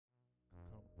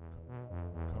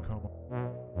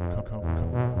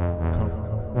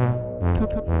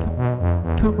Welcome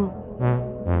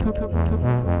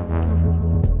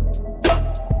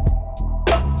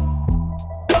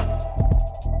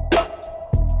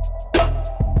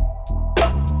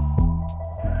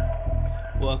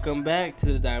back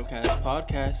to the Dimecast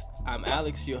podcast. I'm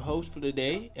Alex, your host for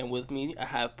today, and with me I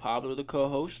have Pablo, the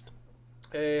co-host.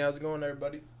 Hey, how's it going,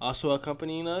 everybody? Also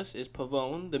accompanying us is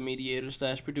Pavone, the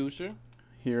mediator/producer,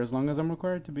 Here as long as I'm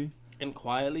required to be. and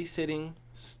quietly sitting,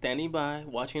 standing by,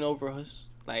 watching over us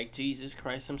like Jesus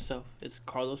Christ himself. It's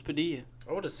Carlos Padilla.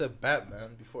 I would have said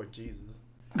Batman before Jesus.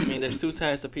 I mean, there's two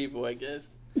types of people, I guess.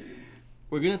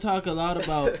 We're gonna talk a lot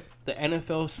about the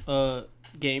NFL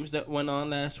games that went on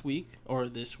last week or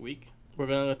this week. We're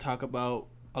gonna talk about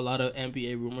a lot of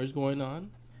NBA rumors going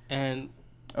on, and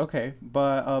Okay,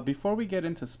 but before we get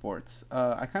into sports,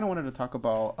 I kind of wanted to talk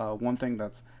about one thing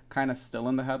that's kind of still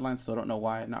in the headlines, so I don't know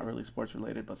why, not really sports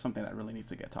related, but something that really needs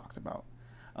to get talked about.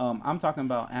 I'm talking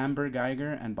about Amber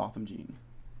Geiger and Botham Jean.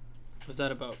 what's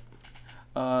that about?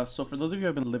 So for those of you who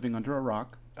have been living under a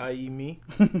rock, I.e. me.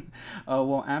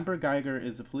 well, Amber Geiger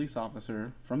is a police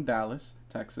officer from Dallas,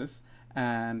 Texas,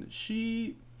 and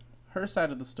her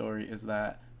side of the story is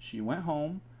that she went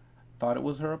home, thought it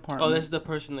was her apartment. Oh, this is the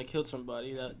person that killed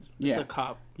somebody. It's a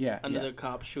cop. Yeah. Another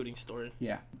cop shooting story.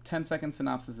 Yeah. 10-second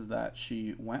synopsis is that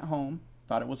she went home,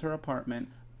 thought it was her apartment,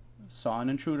 saw an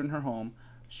intruder in her home,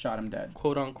 shot him dead.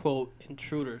 Quote unquote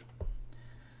intruder.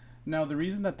 Now, the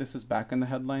reason that this is back in the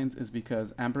headlines is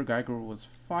because Amber Geiger was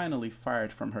finally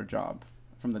fired from her job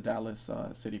from the Dallas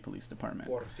City Police Department.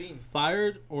 Por fin.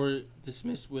 Fired or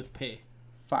dismissed with pay?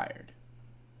 Fired.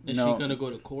 Is No. she gonna go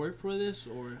to court for this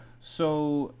or?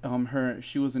 So,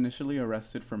 she was initially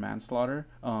arrested for manslaughter,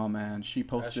 and she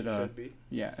posted As she should be.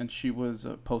 yeah, and she was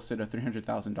posted a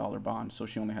 $300,000 bond, so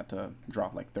she only had to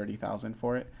drop like $30,000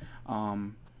 for it.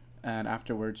 And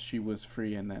afterwards, she was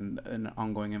free, and then an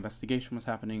ongoing investigation was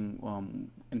happening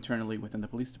internally within the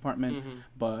police department. Mm-hmm.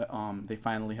 But they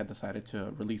finally had decided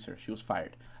to release her. She was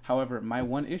fired. However, my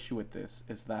one issue with this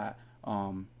is that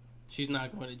She's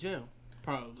not going to jail,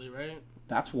 probably, right?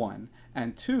 that's one,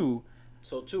 and two.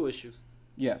 So, two issues.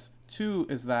 Yes. Two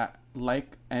is that,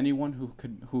 like anyone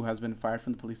who has been fired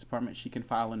from the police department, she can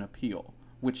file an appeal,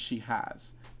 which she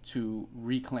has, to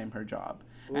reclaim her job.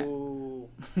 Ooh.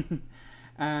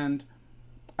 And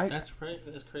That's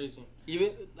crazy.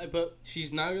 Even but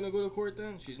she's not gonna go to court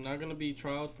then. She's not gonna be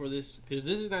trialed for this because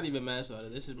this is not even manslaughter.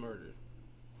 This is murder.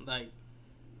 Like,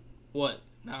 what?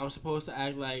 Now I'm supposed to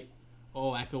act like,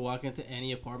 oh, I could walk into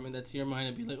any apartment that's your mine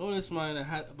and be like, oh, that's mine.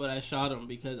 But I shot him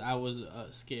because I was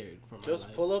scared for my Just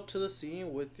life. pull up to the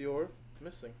scene with your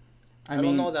missing. I don't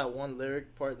mean, know that one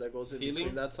lyric part that goes in Ceiling?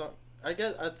 between that song. I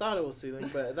thought it was ceiling,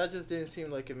 but that just didn't seem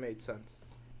like it made sense.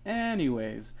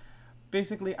 anyways,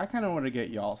 basically, I kind of want to get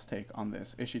y'all's take on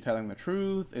this. Is she telling the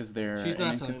truth? Is there? She's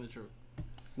not telling the truth.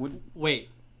 Wait,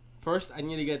 first I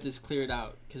need to get this cleared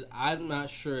out because I'm not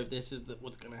sure if this is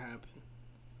what's gonna happen.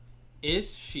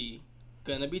 Is she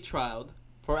gonna be trialed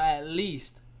for at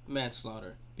least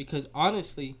manslaughter? Because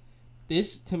honestly,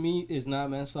 this to me is not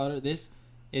manslaughter. This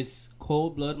is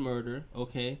cold blood murder.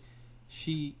 Okay,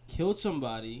 she killed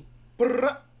somebody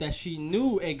that she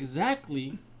knew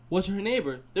exactly was her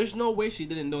neighbor. There's no way she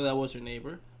didn't know that was her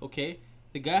neighbor. Okay,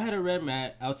 the guy had a red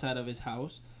mat outside of his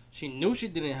house. She knew she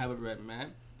didn't have a red mat.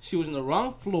 She was in the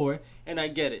wrong floor, and I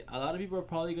get it. A lot of people are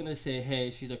probably gonna say, "Hey,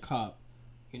 she's a cop."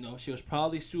 You know, she was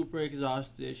probably super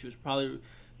exhausted. She was probably,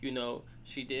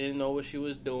 she didn't know what she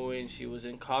was doing. She was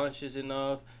unconscious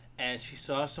enough, and she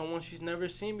saw someone she's never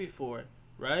seen before,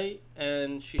 right?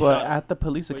 And she But shot him. at the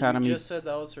police But academy. you just said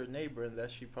that was her neighbor and that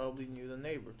she probably knew the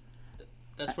neighbor.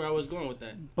 That's where I was going with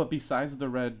that. But besides the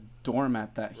red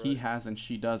doormat that he Right. has and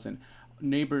she doesn't,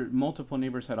 multiple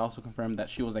neighbors had also confirmed that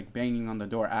she was like banging on the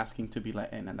door asking to be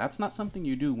let in, and that's not something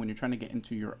you do when you're trying to get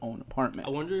into your own apartment.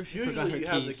 I wonder if she forgot Usually her you keys.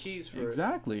 have the keys for it.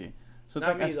 Exactly. So it's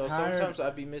Not like me, as though. tired. Sometimes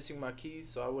I'd be missing my keys,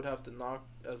 so I would have to knock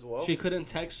as well. She couldn't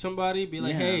text somebody, be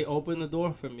like, Yeah. "Hey, open the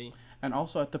door for me." And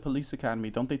also at the police academy,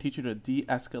 don't they teach you to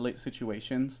de-escalate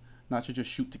situations, not to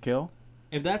just shoot to kill?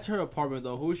 If that's her apartment,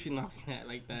 though, who is she knocking at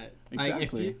like that?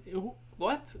 Exactly. Like,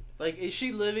 what? Like, is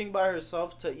she living by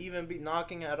herself to even be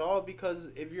knocking at all? Because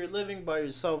if you're living by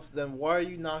yourself, then why are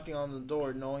you knocking on the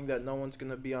door knowing that no one's going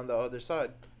to be on the other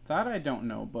side? That I don't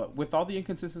know, but with all the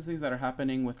inconsistencies that are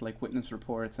happening with like witness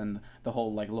reports and the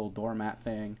whole like little doormat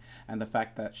thing, and the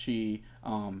fact that she,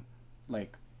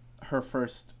 like, her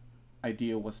first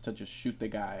idea was to just shoot the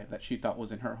guy that she thought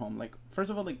was in her home. Like, first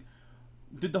of all, like,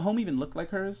 did the home even look like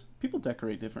hers? People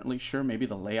decorate differently. Sure, maybe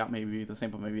the layout may be the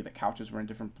same, but maybe the couches were in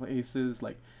different places.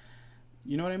 Like,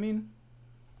 you know what I mean?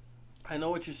 I know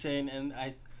what you're saying, and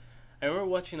I remember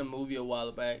watching a movie a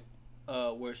while back,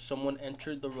 where someone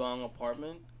entered the wrong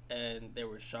apartment and they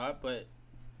were shot, but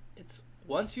it's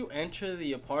once you enter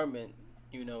the apartment,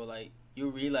 like you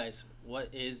realize what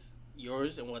is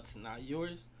yours and what's not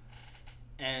yours.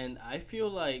 And I feel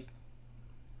like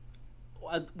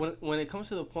when it comes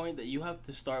to the point that you have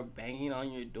to start banging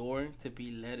on your door to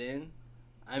be let in,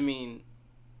 I mean,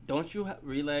 don't you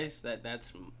realize that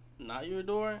that's not your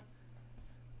door?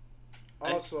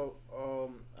 Also,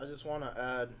 I just want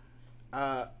to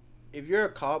add, if you're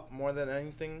a cop more than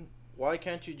anything, why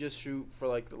can't you just shoot for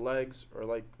like the legs or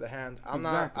like the hand?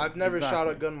 I've never shot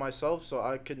a gun myself, so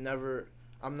I could never.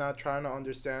 I'm not trying to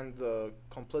understand the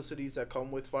complexities that come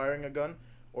with firing a gun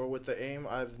or with the aim.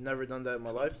 I've never done that in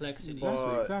my life.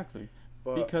 Exactly.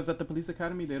 Because at the police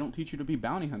academy, they don't teach you to be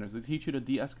bounty hunters. They teach you to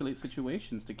de-escalate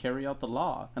situations, to carry out the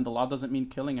law. And the law doesn't mean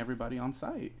killing everybody on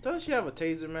site. Doesn't she have a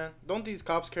taser, man? Don't these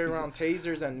cops carry around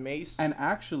tasers and mace? And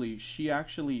actually, she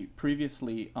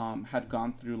previously had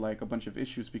gone through like a bunch of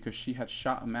issues because she had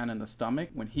shot a man in the stomach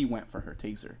when he went for her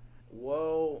taser.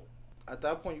 Well, at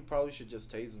that point, you probably should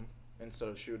just tase him instead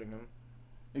of shooting him.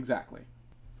 Exactly.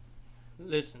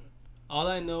 Listen, all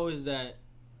I know is that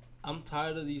I'm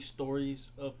tired of these stories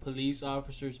of police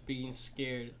officers being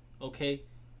scared, okay?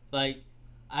 Like,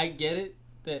 I get it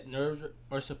that nerves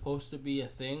are supposed to be a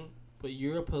thing, but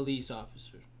you're a police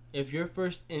officer. If your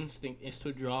first instinct is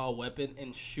to draw a weapon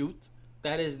and shoot,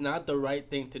 that is not the right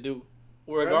thing to do.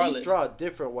 Regardless. Or at least draw a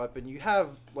different weapon. You have,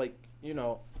 like,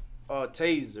 a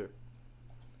taser.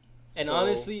 And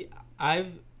honestly,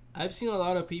 I've seen a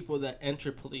lot of people that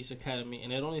enter police academy,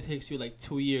 and it only takes you like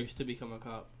 2 years to become a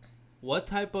cop. What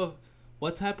type of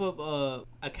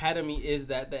academy is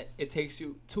that it takes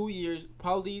you 2 years,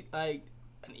 probably like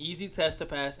an easy test to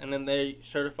pass, and then they're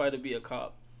certified to be a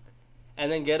cop,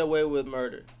 and then get away with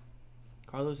murder?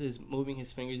 Carlos is moving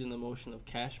his fingers in the motion of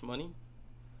cash money,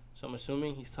 so I'm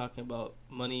assuming he's talking about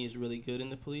money is really good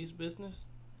in the police business.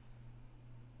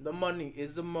 The money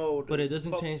is the motive. But it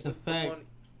doesn't change the fact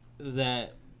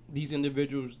that these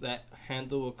individuals that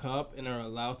handle a cop and are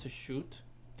allowed to shoot,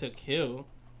 to kill,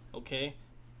 okay,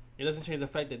 it doesn't change the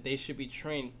fact that they should be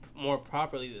trained more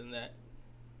properly than that,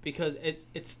 because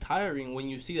it's tiring when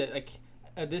you see that. Like,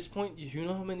 at this point, you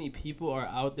know how many people are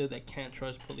out there that can't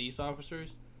trust police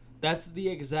officers? That's the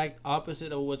exact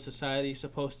opposite of what society is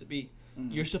supposed to be.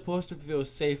 Mm-hmm. You're supposed to feel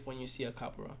safe when you see a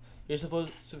cop around. You're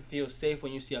supposed to feel safe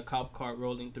when you see a cop car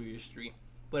rolling through your street.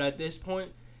 But at this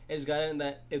point, it's gotten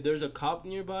that if there's a cop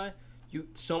nearby,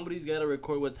 somebody's got to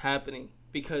record what's happening,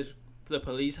 because the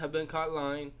police have been caught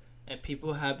lying and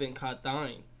people have been caught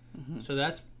dying. Mm-hmm. So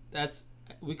that's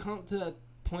we come to that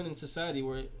point in society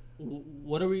where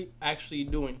what are we actually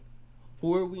doing?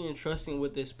 Who are we entrusting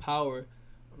with this power,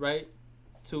 right?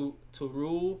 To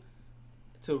rule,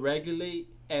 to regulate,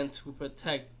 and to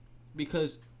protect.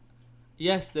 Because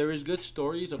yes, there is good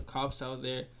stories of cops out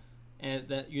there, and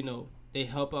that they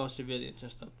help out civilians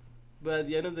and stuff. But at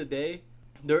the end of the day,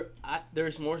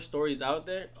 there's more stories out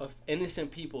there of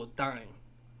innocent people dying.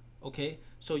 Okay?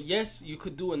 So yes, you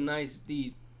could do a nice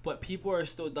deed, but people are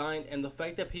still dying, and the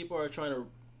fact that people are trying to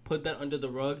put that under the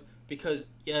rug because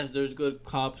yes, there's good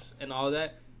cops and all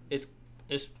that is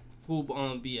full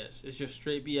on BS. It's just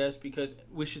straight BS, because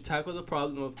we should tackle the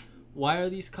problem of why are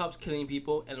these cops killing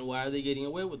people and why are they getting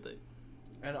away with it?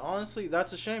 And honestly,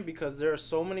 that's a shame, because there are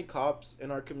so many cops in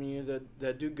our community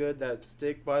that do good, that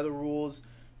stick by the rules.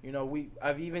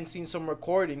 I've even seen some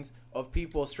recordings of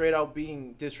people straight out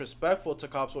being disrespectful to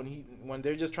cops when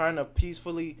they're just trying to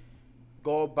peacefully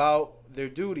go about their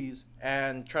duties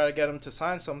and try to get them to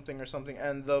sign something or something,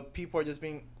 and the people are just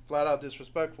being flat out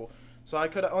disrespectful. So I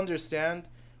could understand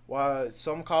why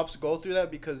some cops go through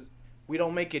that, because we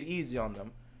don't make it easy on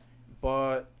them.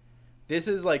 But this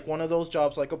is like one of those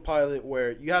jobs, like a pilot,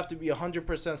 where you have to be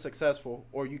 100% successful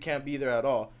or you can't be there at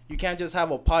all. You can't just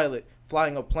have a pilot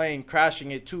flying a plane,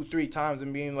 crashing it 2-3 times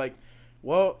and being like,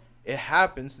 well, it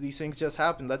happens. These things just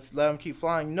happen. Let's let them keep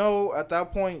flying. No, at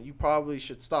that point, you probably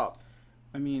should stop.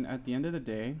 I mean, at the end of the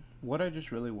day, what I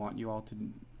just really want you all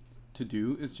to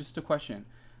do is just to question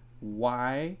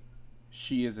why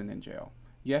she isn't in jail.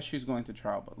 Yes, she's going to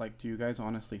trial, but like, do you guys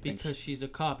honestly think? Because she's a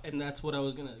cop, and that's what I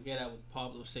was gonna get at with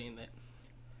Pablo saying that.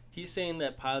 He's saying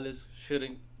that pilots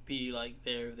shouldn't be like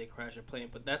there if they crash a plane,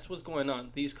 but that's what's going on.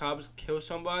 These cops kill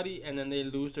somebody and then they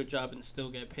lose their job and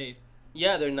still get paid.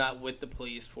 Yeah, they're not with the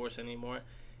police force anymore,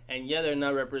 and yeah, they're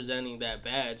not representing that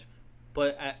badge,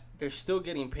 but they're still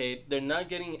getting paid. They're not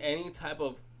getting any type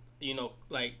of,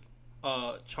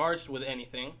 charged with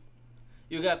anything.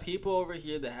 You got people over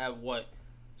here that have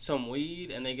some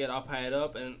weed and they get all pied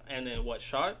up and then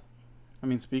shot. I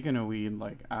mean, speaking of weed,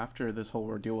 like, after this whole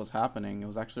ordeal was happening, it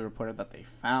was actually reported that they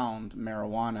found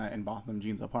marijuana in Botham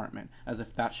Jean's apartment, as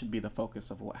if that should be the focus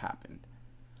of what happened.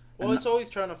 Well, And it's always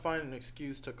trying to find an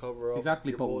excuse to cover up.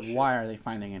 exactly, your but bullshit. why are they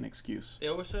finding an excuse? They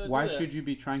always try to do Why that. should you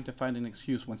be trying to find an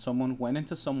excuse when someone went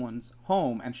into someone's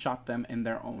home and shot them in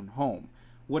their own home?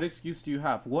 What excuse do you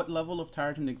have? What level of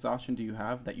tired and exhaustion do you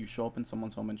have that you show up in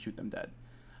someone's home and shoot them dead?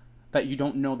 That you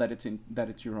don't know that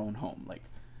it's your own home, like.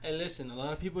 And listen, a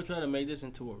lot of people try to make this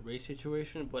into a race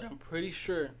situation, but I'm pretty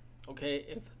sure, okay,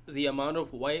 if the amount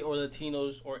of white or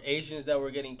Latinos or Asians that were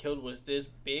getting killed was this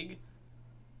big,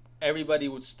 everybody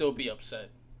would still be upset.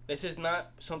 This is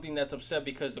not something that's upset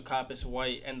because the cop is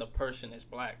white and the person is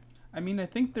black. I mean, I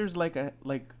think there's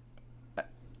I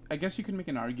guess you can make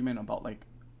an argument about like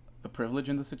the privilege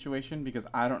in the situation, because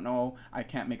I don't know, I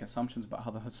can't make assumptions about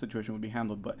how the situation would be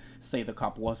handled, but say the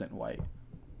cop wasn't white.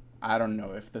 I don't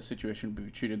know if the situation would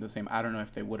be treated the same. I don't know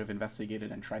if they would have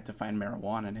investigated and tried to find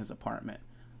marijuana in his apartment.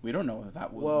 We don't know if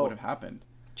that would have happened.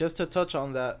 Just to touch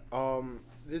on that,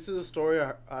 this is a story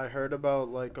I heard about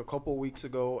like a couple weeks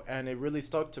ago, and it really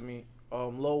stuck to me.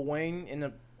 Lil Wayne, in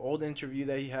an old interview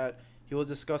that he had, he was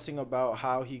discussing about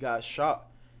how he got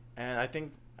shot, and I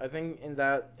think in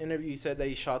that interview he said that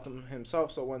he shot them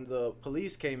himself. So when the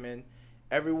police came in,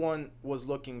 everyone was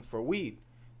looking for weed.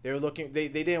 They were looking. They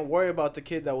didn't worry about the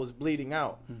kid that was bleeding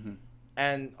out,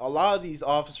 and a lot of these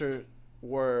officers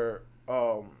were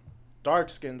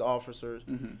dark-skinned officers,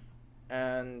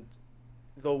 and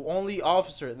the only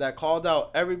officer that called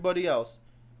out everybody else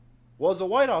was a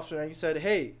white officer, and he said,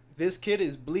 "Hey, this kid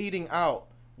is bleeding out.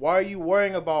 Why are you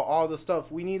worrying about all the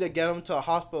stuff? We need to get him to a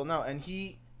hospital now." And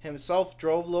he himself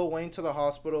drove Lil Wayne to the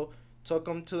hospital, took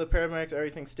him to the paramedics,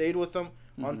 everything, stayed with them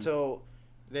until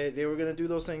they were gonna do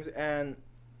those things.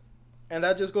 And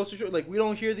that just goes to show, like, we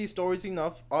don't hear these stories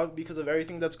enough because of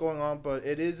everything that's going on, but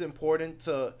it is important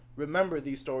to remember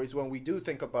these stories when we do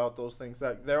think about those things.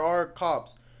 That there are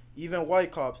cops, even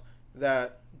white cops,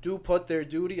 that do put their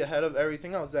duty ahead of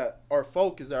everything else, that are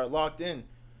focused, that are locked in.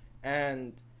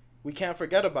 And we can't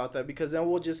forget about that, because then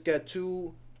we'll just get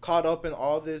too caught up in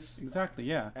all this. Exactly,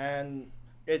 yeah. And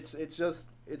it's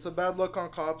a bad look on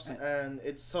cops, and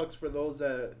it sucks for those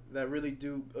that really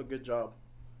do a good job.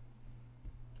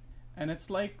 And it's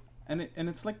like,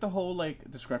 it's like the whole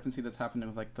like discrepancy that's happening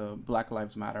with like the Black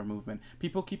Lives Matter movement.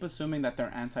 People keep assuming that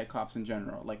they're anti-cops in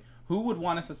general. Like, who would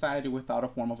want a society without a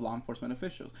form of law enforcement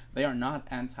officials? They are not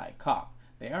anti-cop.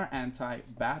 They are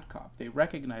anti-bad cop. They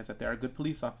recognize that there are good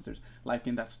police officers, like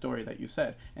in that story that you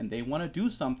said, and they want to do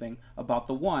something about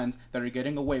the ones that are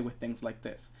getting away with things like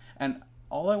this. And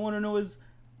all I want to know is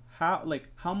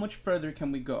how much further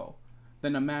can we go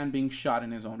than a man being shot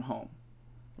in his own home?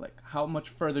 Like, how much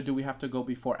further do we have to go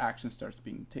before action starts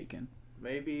being taken?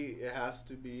 Maybe it has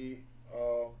to be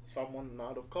someone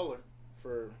not of color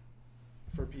for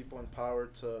people in power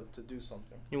to do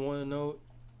something. You want to know,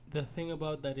 the thing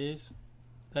about that is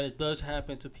that it does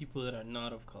happen to people that are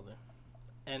not of color.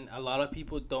 And a lot of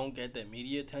people don't get that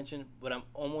media attention, but I'm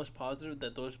almost positive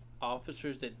that those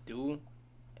officers that do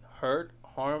hurt,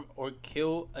 harm, or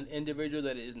kill an individual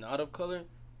that is not of color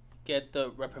get the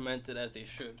reprimanded as they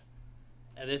should.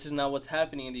 And this is not what's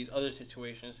happening in these other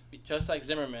situations. Just like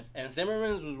Zimmerman. And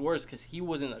Zimmerman's was worse because he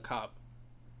wasn't a cop.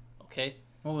 Okay?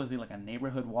 What was he, like a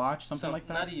neighborhood watch? Something like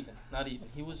that? Not even.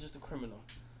 He was just a criminal.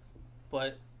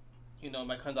 But,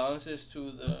 my condolences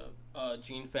to the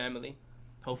Jean family.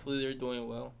 Hopefully they're doing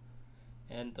well.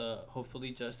 And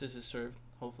hopefully justice is served.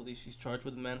 Hopefully she's charged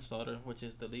with manslaughter, which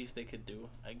is the least they could do,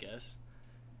 I guess.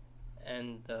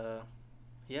 And,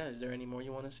 is there any more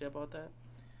you want to say about that?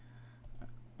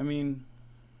 I mean,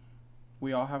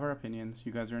 we all have our opinions.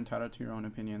 You guys are entitled to your own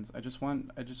opinions. I just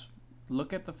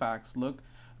look at the facts.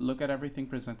 Look at everything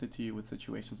presented to you with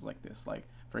situations like this. Like,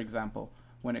 for example,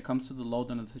 when it comes to the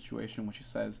lowdown of the situation, which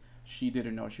says she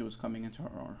didn't know she was coming into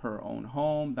her own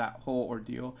home, that whole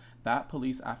ordeal, that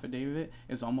police affidavit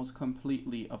is almost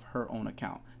completely of her own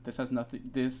account.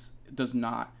 This does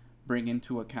not bring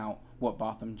into account what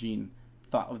Botham Jean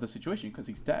thought of the situation, because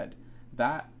he's dead.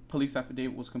 That police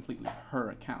affidavit was completely her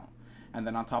account. And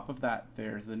then on top of that,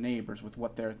 there's the neighbors with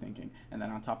what they're thinking. And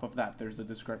then on top of that, there's the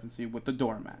discrepancy with the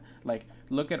doormat. Like,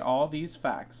 look at all these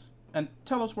facts and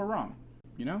tell us we're wrong,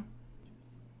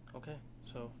 Okay,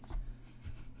 so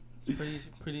it's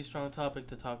pretty strong topic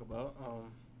to talk about.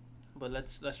 But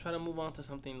let's try to move on to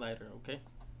something lighter, okay?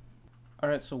 All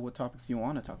right, so what topics do you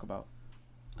want to talk about?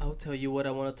 I'll tell you what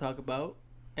I want to talk about,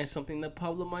 and something that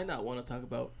Pablo might not want to talk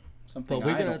about. Something but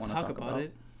we're going to talk about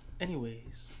it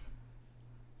anyways.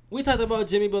 We talked about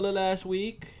Jimmy Butler last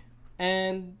week,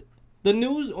 and the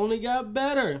news only got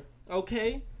better,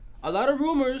 okay? A lot of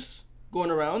rumors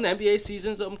going around. The NBA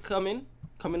season's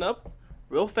coming up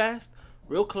real fast,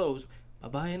 real close.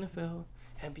 Bye-bye, NFL.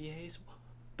 NBA's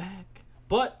back.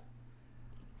 But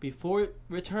before it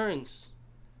returns,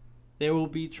 there will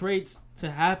be trades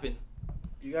to happen.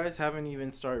 You guys haven't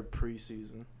even started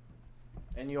preseason.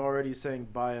 And you're already saying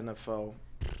bye NFL.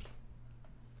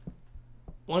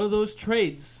 One of those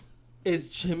trades is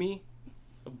Jimmy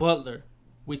Butler.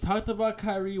 We talked about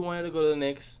Kyrie wanting to go to the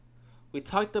Knicks. We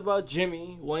talked about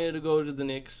Jimmy wanting to go to the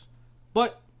Knicks.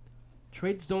 But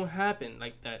trades don't happen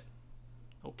like that.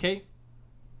 Okay?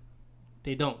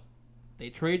 They don't. They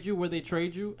trade you where they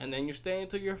trade you, and then you stay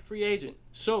until you're a free agent.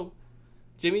 So,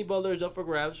 Jimmy Butler is up for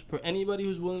grabs for anybody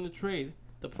who's willing to trade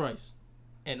the price.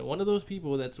 And one of those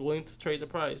people that's willing to trade the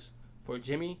price for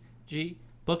Jimmy G.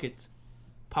 Buckets,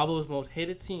 Pablo's most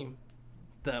hated team,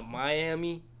 the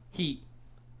Miami Heat.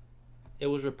 It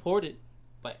was reported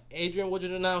by Adrian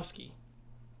Wojnarowski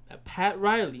that Pat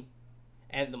Riley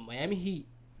and the Miami Heat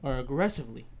are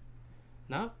aggressively,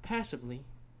 not passively,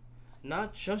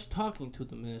 not just talking to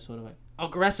the Minnesota Vikings,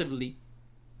 aggressively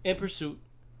in pursuit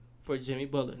for Jimmy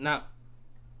Butler. Now,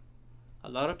 a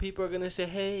lot of people are going to say,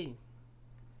 hey,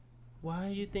 why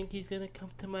do you think he's going to come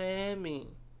to Miami?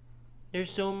 There's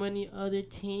so many other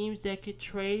teams that could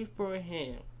trade for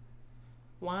him.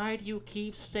 Why do you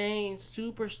keep saying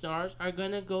superstars are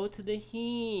going to go to the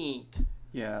Heat?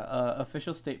 Yeah,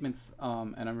 official statements,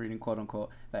 and I'm reading quote unquote,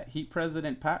 that Heat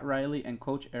president Pat Riley and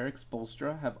coach Eric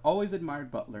Spoelstra have always admired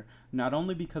Butler, not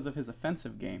only because of his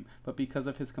offensive game, but because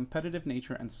of his competitive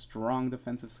nature and strong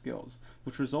defensive skills,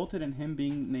 which resulted in him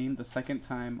being named the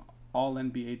second-time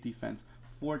All-NBA defense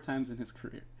 4 times in his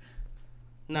career.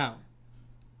 Now,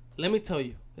 let me tell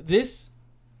you, this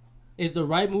is the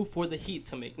right move for the Heat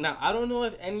to make. Now, I don't know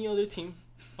if any other team,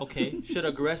 should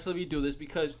aggressively do this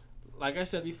because, like I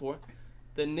said before,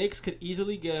 the Knicks could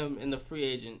easily get him in the free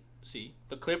agency.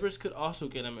 The Clippers could also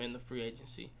get him in the free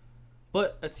agency.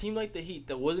 But a team like the Heat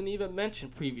that wasn't even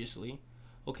mentioned previously,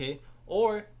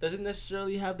 or doesn't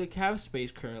necessarily have the cap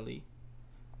space currently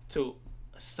to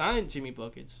sign Jimmy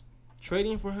Buckets,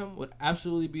 trading for him would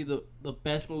absolutely be the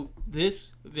best move this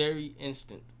very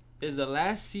instant. This is the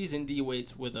last season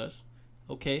D-Wade's with us,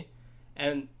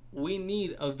 and we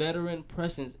need a veteran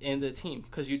presence in the team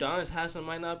because Udonis Haslem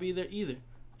might not be there either.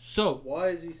 So why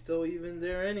is he still even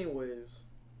there anyways?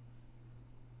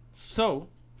 So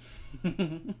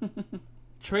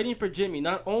trading for Jimmy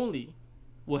not only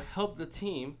will help the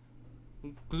team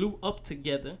glue up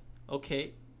together,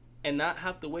 and not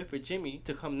have to wait for Jimmy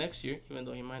to come next year, even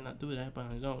though he might not do that by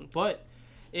his own. But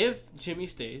if Jimmy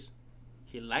stays,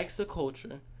 he likes the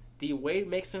culture, D-Wade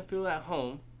makes him feel at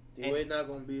home. D-Wade not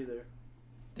going to be there.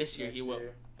 This year he will.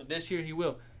 But this year he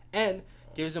will. And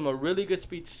gives him a really good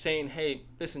speech saying, hey,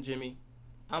 listen, Jimmy,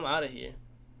 I'm out of here.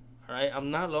 All right?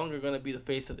 I'm not longer going to be the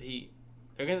face of the Heat.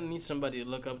 They're going to need somebody to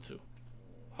look up to.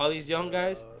 All these young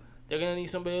guys, they're going to need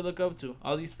somebody to look up to.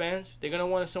 All these fans, they're going to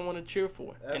want someone to cheer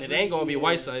for. And it ain't going to be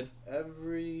Whiteside.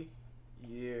 Every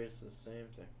year it's the same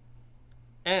thing.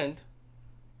 And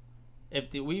if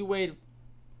D-Wade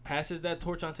passes that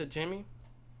torch on to Jimmy,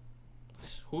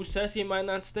 who says he might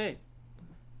not stay?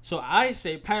 So I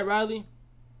say, Pat Riley,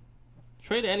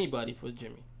 trade anybody for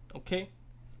Jimmy,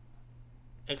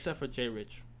 except for Jay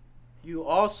Rich. You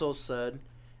also said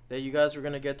that you guys were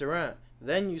going to get Durant.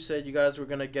 Then you said you guys were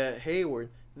going to get Hayward.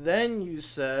 Then you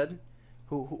said,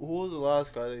 who was the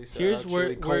last guy that you said?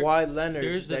 Kawhi Leonard.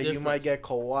 Here's the difference. You might get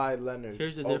Kawhi Leonard.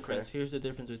 Here's the difference. Here's the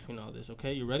difference between all this,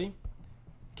 You ready?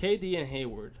 KD and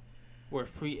Hayward were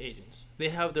free agents. They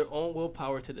have their own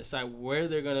willpower to decide where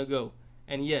they're going to go.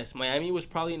 And yes, Miami was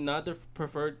probably not their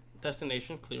preferred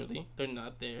destination, clearly. They're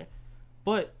not there.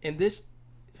 But in this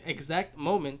exact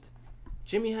moment,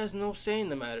 Jimmy has no say in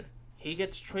the matter. He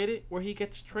gets traded where he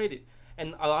gets traded.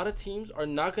 And a lot of teams are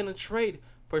not going to trade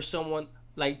for someone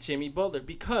like Jimmy Butler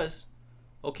because,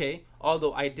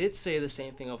 although I did say the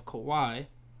same thing of Kawhi,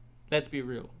 let's be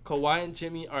real. Kawhi and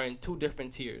Jimmy are in 2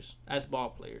 different tiers as ball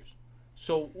players.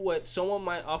 So what someone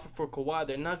might offer for Kawhi,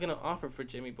 they're not going to offer for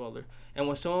Jimmy Butler. And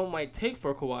what someone might take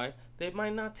for Kawhi, they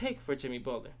might not take for Jimmy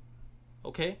Butler.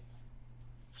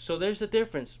 So there's the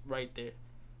difference right there.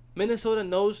 Minnesota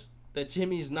knows that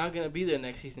Jimmy's not going to be there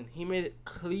next season. He made it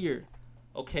clear.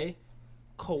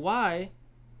 Kawhi,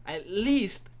 at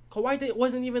least,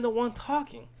 wasn't even the one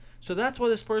talking. So that's why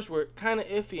the Spurs were kind of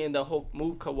iffy in the whole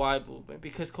move Kawhi movement.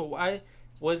 Because Kawhi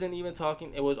wasn't even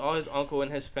talking. It was all his uncle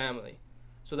and his family.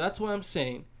 So that's why I'm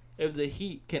saying, if the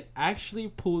Heat can actually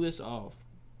pull this off,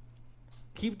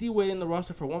 keep D-Wade in the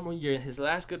roster for 1 more year, his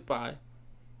last goodbye.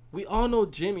 We all know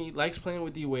Jimmy likes playing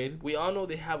with D-Wade. We all know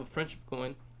they have a friendship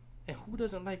going. And who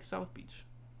doesn't like South Beach?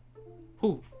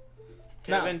 Who?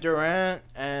 Kevin Durant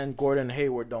and Gordon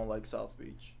Hayward don't like South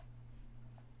Beach.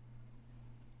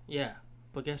 Yeah,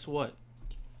 but guess what?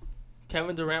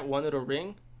 Kevin Durant wanted a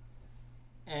ring,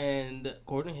 and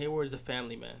Gordon Hayward is a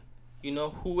family man. You know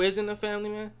who isn't a family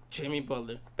man? Jimmy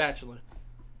Butler, Bachelor.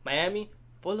 Miami,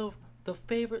 full of the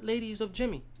favorite ladies of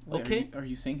Jimmy. Wait, Okay? Are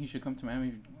you saying he should come to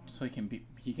Miami so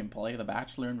he can play the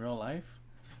Bachelor in real life?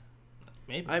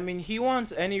 Maybe. I mean, he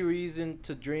wants any reason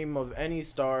to dream of any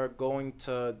star going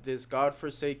to this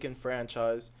godforsaken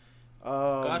franchise.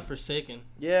 Godforsaken.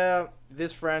 Yeah,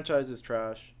 this franchise is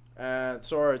trash. And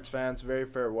so are its fans. Very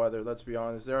fair weather, let's be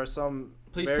honest. There are some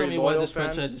Please very tell me why loyal this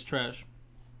fans. franchise is trash.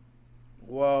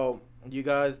 Well, you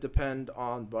guys depend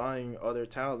on buying other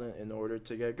talent in order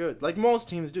to get good. Like most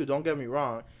teams do, don't get me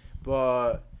wrong.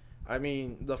 But, I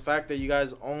mean, the fact that you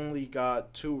guys only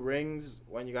got 2 rings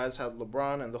when you guys had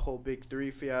LeBron and the whole Big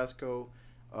 3 fiasco.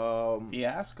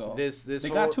 Fiasco? They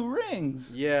got 2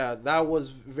 rings. Yeah, that was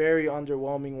very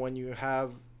underwhelming when you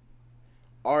have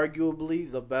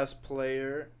arguably the best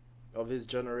player of his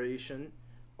generation,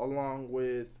 along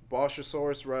with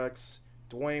Boschosaurus Rex,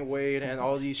 Dwayne Wade, and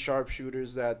all these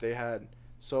sharpshooters that they had.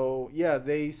 So, yeah,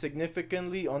 they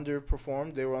significantly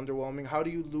underperformed. They were underwhelming. How do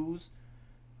you lose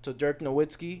to Dirk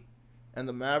Nowitzki and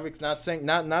the Mavericks? Not to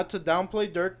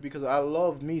downplay Dirk, because I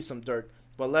love me some Dirk.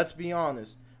 But let's be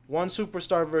honest. 1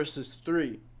 superstar versus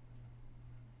 3.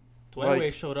 Dwayne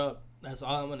Wade showed up. That's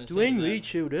all I'm going to say. Dwayne Wade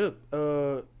showed up.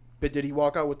 But did he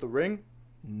walk out with the ring?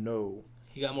 No.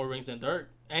 He got more rings than Dirk.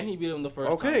 And he beat him the first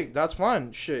time. Okay, that's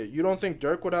fine. Shit, you don't think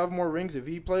Dirk would have more rings if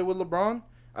he played with LeBron?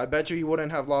 I bet you he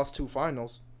wouldn't have lost 2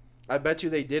 finals. I bet you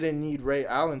they didn't need Ray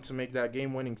Allen to make that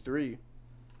game-winning 3.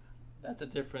 That's a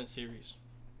different series.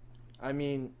 I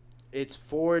mean, it's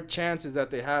 4 chances that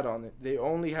they had on it. They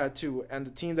only had 2, and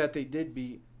the team that they did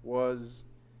beat was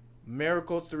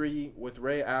Miracle 3 with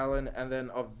Ray Allen, and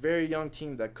then a very young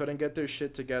team that couldn't get their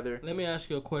shit together. Let me ask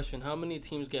you a question. How many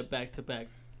teams get back-to-back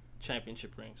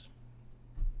championship rings?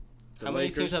 How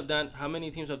many teams have done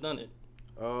it?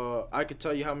 I could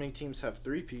tell you how many teams have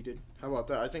 3-peated. How about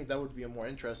that? I think that would be a more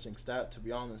interesting stat, to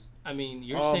be honest. I mean,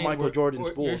 you're saying Michael Jordan's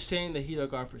Bulls. You're saying the Heat are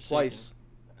godforsaken. Twice.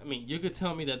 I mean, you could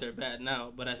tell me that they're bad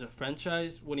now, but as a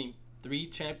franchise, winning 3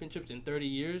 championships in 30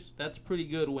 years, that's pretty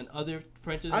good when other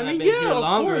franchises have been here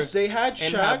longer. Course. They had Shaq,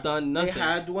 and have done nothing. They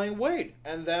had Dwayne Wade.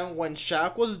 And then when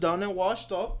Shaq was done and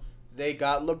washed up, they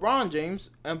got LeBron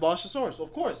James and Boschosaurus.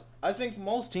 Of course. I think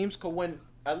most teams could win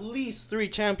at least 3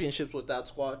 championships with that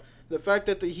squad. The fact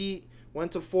that the Heat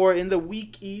went to 4 in the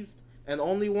weak East and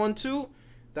only won 2,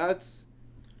 that's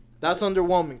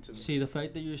underwhelming to me. See, the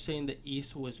fact that you're saying the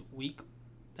East was weak,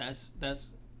 that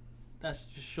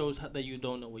just shows that you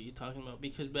don't know what you're talking about.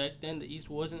 Because back then the East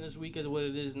wasn't as weak as what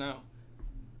it is now.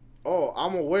 Oh,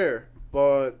 I'm aware,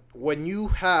 but when you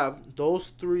have those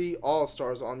 3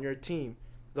 All-Stars on your team,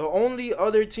 the only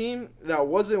other team that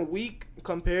wasn't weak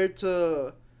compared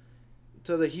to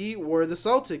the Heat were the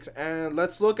Celtics. And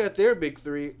let's look at their big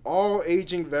 3, all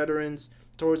aging veterans.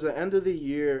 Towards the end of the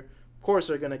year, of course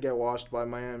they're going to get washed by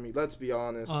Miami. Let's be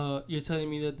honest. You're telling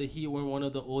me that the Heat were one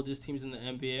of the oldest teams in the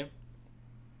NBA?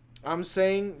 I'm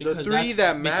saying because the 3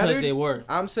 that mattered. Because they were.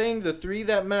 I'm saying the 3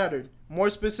 that mattered. More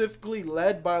specifically,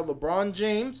 led by LeBron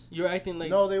James. You're acting like...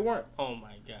 No, they weren't. Oh,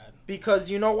 my God. Because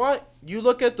you know what? You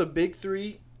look at the big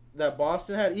 3 that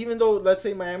Boston had. Even though, let's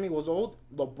say, Miami was old,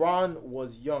 LeBron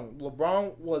was young.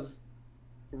 LeBron was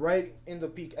right in the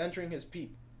peak, entering his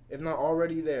peak, if not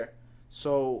already there.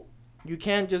 So you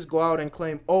can't just go out and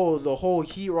claim, oh, the whole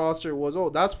Heat roster was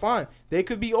old. That's fine. They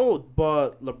could be old,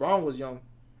 but LeBron was young.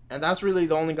 And that's really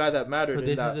the only guy that mattered. But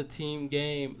this is a team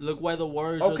game. Look why the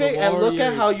Warriors Okay, are the and Warriors. look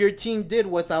at how your team did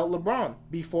without LeBron,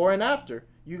 before and after.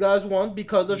 You guys won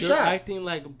because of You're Shaq. acting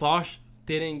like Bosch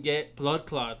didn't get blood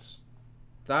clots.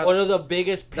 That's one of the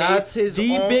biggest pays, that's his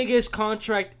biggest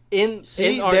contract in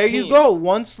our there team. you go.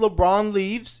 Once LeBron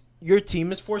leaves, your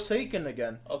team is forsaken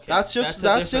again. Okay, that's just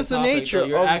the nature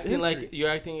you're of acting history. you're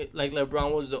acting like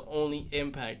LeBron was the only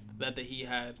impact that he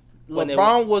had.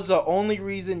 LeBron was the only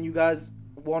reason you guys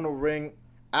won a ring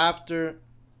after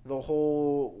the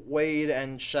whole Wade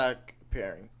and Shaq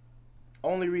pairing.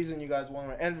 Only reason you guys won a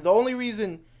ring. And the only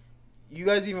reason you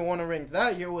guys even won a ring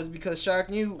that year was because Shaq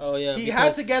knew he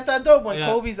had to get that dope when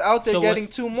Kobe's out there getting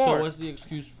 2 more. So what's the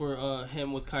excuse for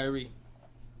him with Kyrie?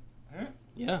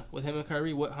 Yeah, with him and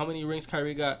Kyrie. How many rings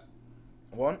Kyrie got?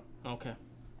 1. Okay.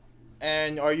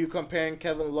 And are you comparing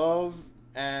Kevin Love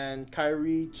and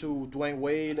Kyrie to Dwayne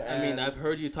Wade? I mean, I've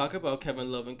heard you talk about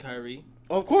Kevin Love and Kyrie.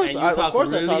 Of course, and you talk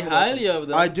really highly of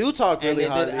them. I do talk really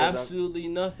highly of them. And they did absolutely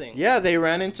nothing. Yeah, they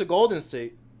ran into Golden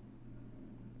State.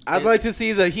 I'd like to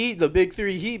see the Heat, the big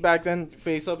 3 Heat back then,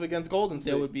 face up against Golden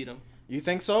State. They would beat them. You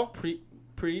think so? Pre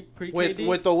KD.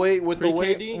 With the way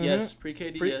KD, yes. Pre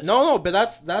KD, yes. No, but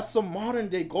that's a modern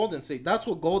day Golden State. That's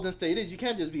what Golden State is. You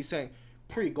can't just be saying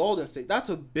pre Golden State. That's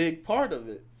a big part of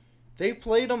it. They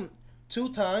played them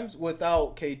 2 times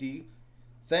without KD,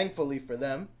 thankfully for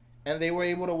them, and they were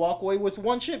able to walk away with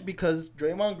 1 chip because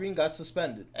Draymond Green got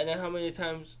suspended. And then how many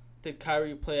times did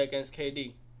Kyrie play against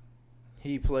KD?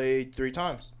 He played 3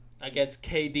 times. Against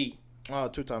KD.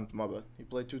 2 times, my bad. He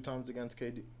played 2 times against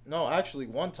KD. No, actually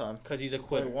 1 time. Because he's a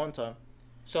quitter. 1 time.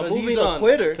 So moving on.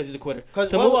 Because he's a quitter.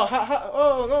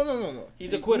 No.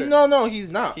 He's a quitter. No, he's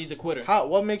not. He's a quitter.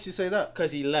 What makes you say that?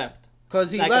 Because he left.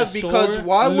 Because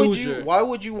why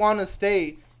would you want to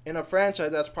stay in a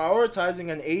franchise that's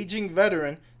prioritizing an aging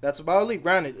veteran that's about to leave?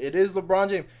 Granted, it is LeBron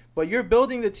James, but you're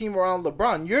building the team around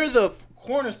LeBron. You're the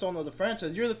cornerstone of the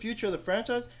franchise. You're the future of the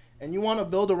franchise, and you want to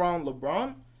build around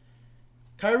LeBron?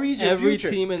 Kyrie's your future.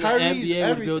 Every team in the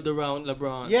NBA would build around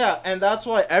LeBron. Yeah, and that's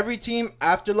why every team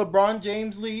after LeBron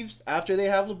James leaves, after they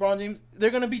have LeBron James,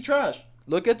 they're going to be trash.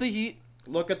 Look at the Heat.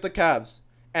 Look at the Cavs.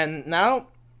 And now,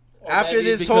 after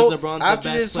this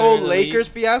whole Lakers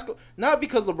fiasco, not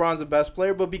because LeBron's the best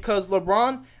player, but because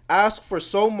LeBron asked for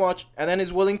so much and then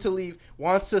is willing to leave,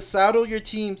 wants to saddle your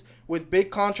teams with big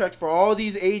contracts for all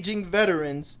these aging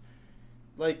veterans.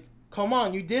 Like, come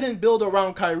on, you didn't build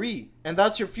around Kyrie, and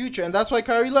that's your future, and that's why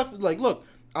Kyrie left. Like, look,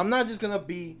 I'm not just gonna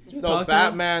be the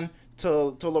Batman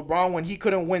to LeBron when he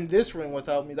couldn't win this ring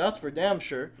without me. That's for damn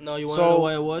sure. No, you want to know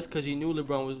why it was? Because he knew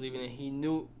LeBron was leaving, and he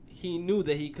knew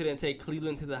that he couldn't take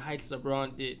Cleveland to the heights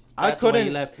LeBron did. That's why he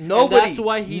left.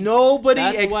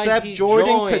 Nobody except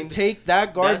Jordan could take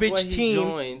that garbage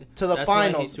team to the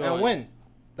finals and win.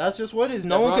 That's just what it is.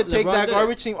 No one could take that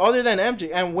garbage team other than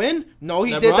MJ and win. No,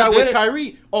 he did that with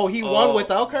Kyrie. Oh, he won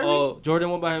without Kyrie? Oh,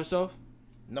 Jordan won by himself?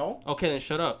 No. Okay, then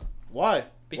shut up. Why?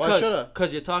 Why should I?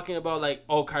 Because you're talking about, like,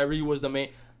 Kyrie was the main.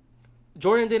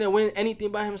 Jordan didn't win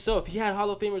anything by himself. He had Hall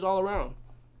of Famers all around.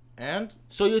 And?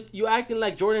 So you acting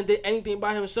like Jordan did anything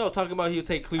by himself, talking about he'll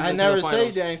take Cleveland to the finals. I never said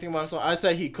he did anything by himself. I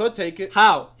said he could take it.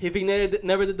 How? If he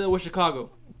never did that with Chicago?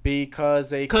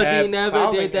 Because he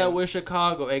never did that with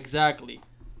Chicago. Exactly.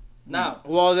 Now,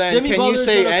 well then, can you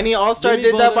say any All-Star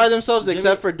did that by themselves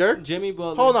except for Dirk? Jimmy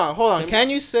Butler. Hold on. Can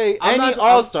you say any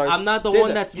All-Stars? I'm not the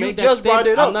one that's made that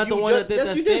statement. I'm not the one that did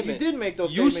that statement. You did make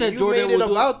those statements. You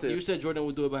said Jordan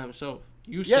would do it by himself.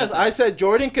 Yes, I said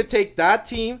Jordan could take that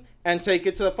team and take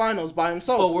it to the finals by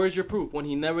himself. But where's your proof when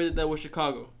he never did that with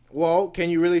Chicago? Well, can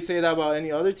you really say that about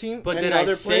any other team? But did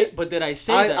I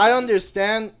say that? I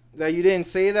understand that you didn't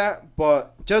say that,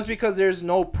 but just because there's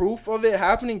no proof of it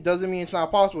happening doesn't mean it's not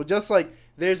possible. Just like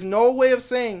there's no way of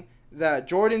saying that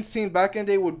Jordan's team back in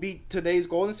the day would beat today's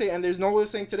Golden State, and there's no way of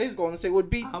saying today's Golden State would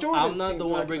beat Jordan's team. I'm not the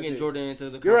one bringing Jordan into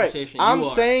the You're conversation. right. I'm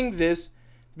saying this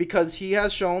because he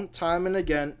has shown time and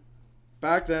again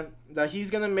back then that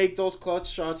he's going to make those clutch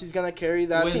shots. He's going to carry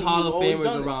that with team. Hall of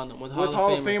Famers around him. With Hall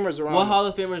of Famers around him. What Hall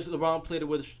of Famers LeBron played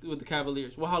with the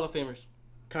Cavaliers? What Hall of Famers?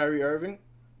 Kyrie Irving.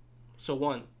 So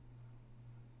 1.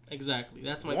 Exactly.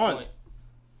 That's my point.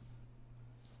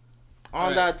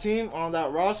 On that team, on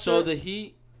that roster. So the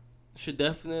Heat should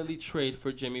definitely trade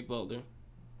for Jimmy Butler.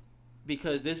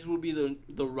 Because this would be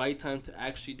the right time to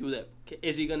actually do that.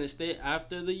 Is he going to stay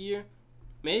after the year?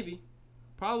 Maybe.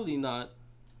 Probably not.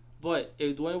 But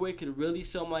if Dwayne Wade could really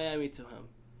sell Miami to him,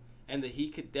 and the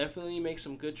Heat could definitely make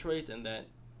some good trades in that,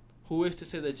 who is to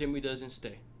say that Jimmy doesn't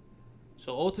stay?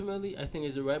 So ultimately, I think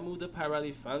it's the right move that Pat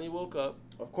Riley finally woke up.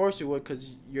 Of course you would,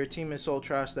 because your team is so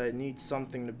trash that it needs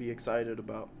something to be excited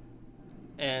about.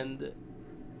 And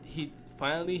he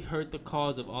finally heard the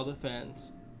calls of all the fans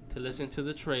to listen to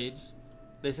the trades,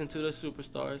 listen to the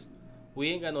superstars. We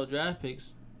ain't got no draft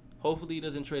picks. Hopefully he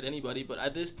doesn't trade anybody, but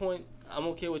at this point, I'm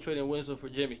okay with trading Winslow for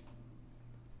Jimmy.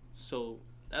 So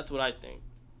that's what I think.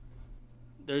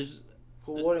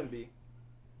 Who wouldn't be?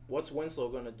 What's Winslow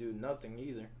gonna do? Nothing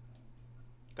either.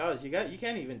 Guys, you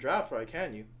can't even draft right,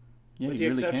 can you? Yeah, with the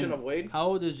exception of Wade. How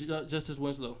old is Justice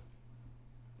Winslow?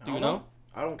 Do you know?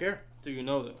 I don't care. Do you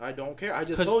know that? I don't care. I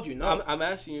just told you no. I'm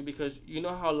asking you because you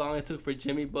know how long it took for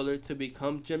Jimmy Butler to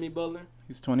become Jimmy Butler?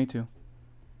 He's 22.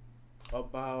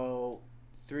 About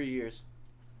 3 years.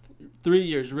 3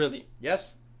 years, really?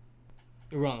 Yes.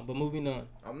 You're wrong, but moving on.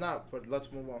 I'm not, but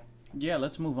let's move on. Yeah,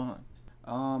 let's move on.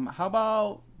 How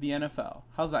about the NFL?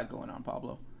 How's that going on,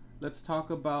 Pablo? Let's talk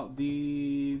about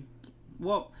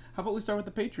how about we start with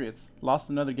the Patriots? Lost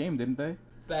another game, didn't they?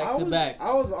 Back to back.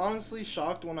 I was honestly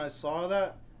shocked when I saw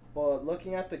that, but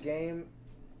looking at the game,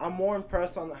 I'm more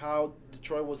impressed on how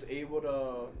Detroit was able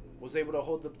to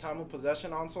hold the time of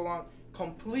possession on so long.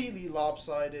 Completely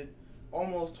lopsided,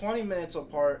 almost 20 minutes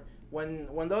apart. when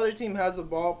the other team has the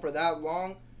ball for that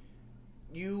long,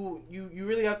 you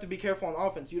really have to be careful on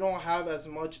offense. You don't have as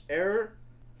much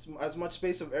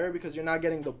space of error because you're not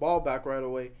getting the ball back right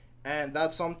away. And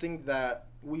that's something that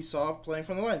we saw playing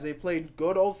from the Lions. They played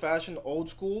good old-fashioned,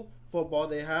 old-school football.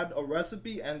 They had a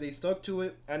recipe, and they stuck to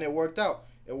it, and it worked out.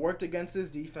 It worked against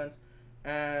this defense.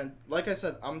 And like I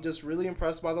said, I'm just really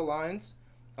impressed by the Lions.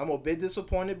 I'm a bit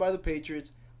disappointed by the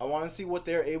Patriots. I want to see what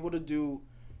they're able to do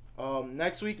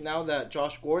next week now that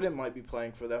Josh Gordon might be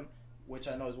playing for them, which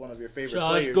I know is one of your favorite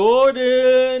players. Josh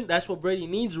Gordon! That's what Brady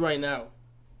needs right now.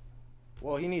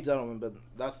 Well, he needs Edelman, but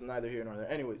that's neither here nor there.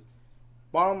 Anyways,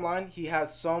 bottom line, he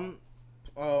has some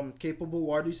capable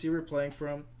wide receiver playing for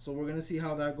him. So we're going to see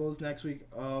how that goes next week,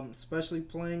 especially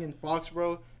playing in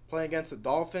Foxborough, playing against the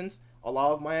Dolphins. A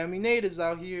lot of Miami natives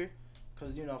out here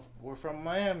because, we're from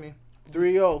Miami.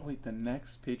 3-0. Wait, the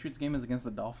next Patriots game is against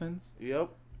the Dolphins? Yep.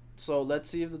 So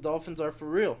let's see if the Dolphins are for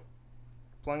real.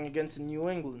 Playing against New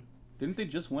England. Didn't they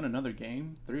just win another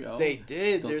game? 3-0? They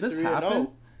did. Does They're this 3-0. happen?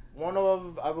 One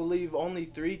of, I believe, only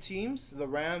 3 teams, the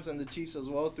Rams and the Chiefs as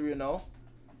well, 3-0.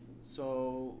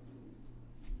 So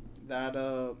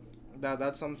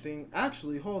that's something.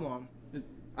 Actually, hold on.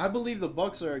 I believe the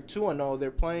Bucks are 2-0.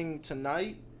 They're playing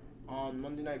tonight on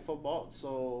Monday Night Football.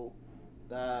 So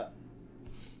that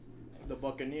the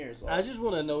Buccaneers. I just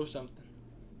want to know something.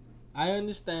 I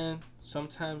understand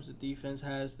sometimes the defense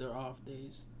has their off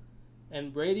days.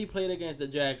 And Brady played against the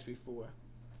Jags before.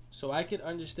 So I could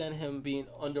understand him being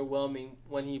underwhelming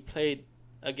when he played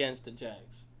against the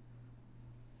Jags.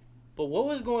 But what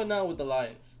was going on with the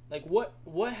Lions? Like,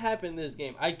 what happened in this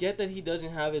game? I get that he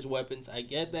doesn't have his weapons. I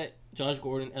get that Josh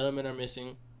Gordon, Edelman are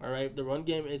missing. All right, the run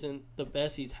game isn't the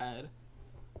best he's had.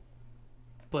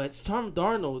 But Sam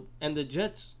Darnold and the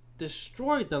Jets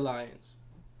destroyed the Lions.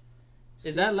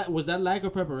 Was that lack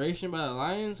of preparation by the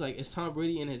Lions? Like, is Tom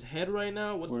Brady in his head right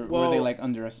now? Were they like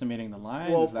underestimating the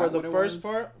Lions? Well, for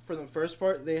the first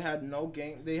part, they had no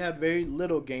game. They had very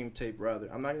little game tape. Rather,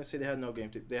 I'm not gonna say they had no game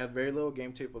tape. They had very little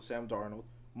game tape of Sam Darnold.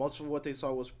 Most of what they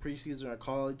saw was preseason or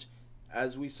college,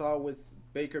 as we saw with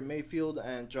Baker Mayfield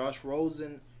and Josh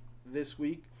Rosen this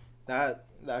week. That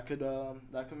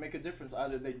could make a difference.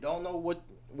 Either they don't know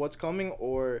what's coming,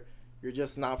 or you're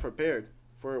just not prepared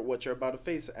for what you're about to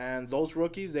face. And those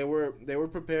rookies, they were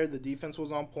prepared. The defense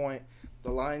was on point.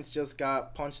 The Lions just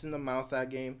got punched in the mouth that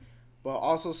game. But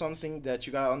also something that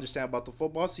you got to understand about the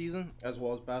football season as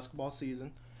well as basketball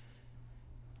season.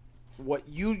 What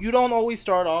you don't always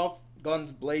start off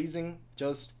guns blazing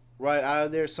just right out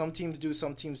of there. Some teams do,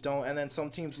 some teams don't, and then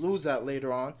some teams lose that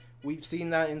later on. We've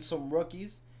seen that in some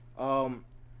rookies.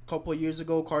 Couple of years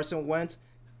ago, Carson Wentz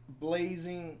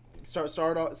blazing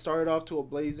started off to a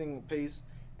blazing pace,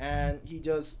 and he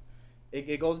just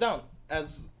it goes down.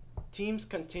 As teams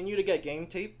continue to get game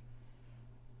tape,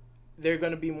 they're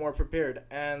going to be more prepared,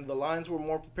 and the Lions were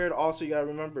more prepared. Also, you got to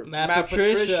remember Matt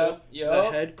Patricia, the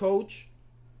head coach,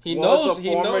 was a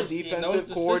former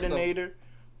defensive coordinator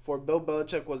for Bill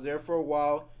Belichick, was there for a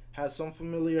while, has some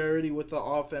familiarity with the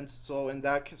offense, so in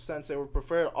that sense they were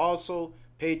prepared. Also,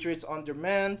 Patriots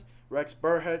undermanned. Rex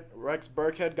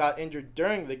Burkhead got injured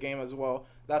during the game as well.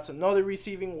 That's another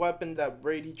receiving weapon that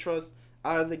Brady trusts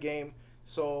out of the game.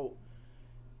 So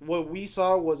what we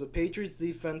saw was a Patriots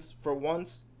defense. For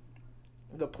once,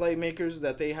 the playmakers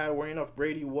that they had were enough.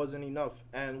 Brady wasn't enough.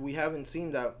 And we haven't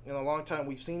seen that in a long time.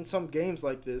 We've seen some games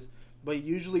like this, but he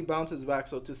usually bounces back.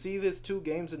 So to see this 2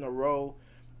 games in a row,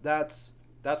 that's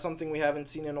something we haven't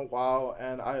seen in a while.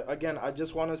 And I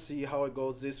just want to see how it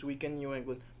goes this week in New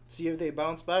England. See if they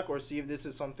bounce back, or see if this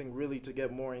is something really to get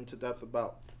more into depth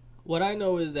about. What I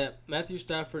know is that Matthew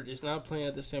Stafford is not playing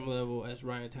at the same level as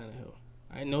Ryan Tannehill.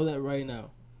 I know that right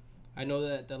now. I know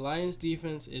that the Lions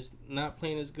defense is not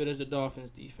playing as good as the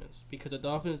Dolphins defense, because the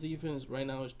Dolphins defense right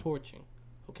now is torching.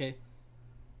 Okay?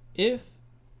 If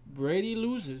Brady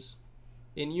loses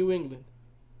in New England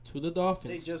to the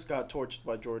Dolphins. They just got torched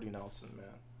by Jordy Nelson,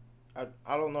 man.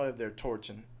 I don't know if they're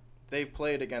torching. They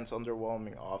played against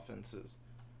underwhelming offenses.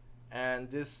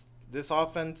 And this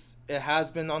offense, it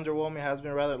has been underwhelming. It has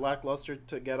been rather lackluster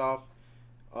to get off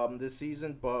this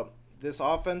season. But this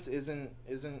offense isn't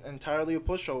entirely a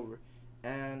pushover.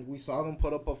 And we saw them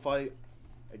put up a fight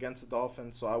against the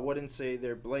Dolphins. So I wouldn't say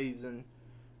they're blazing.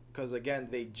 Because, again,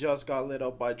 they just got lit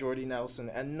up by Jordy Nelson.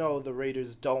 And no, the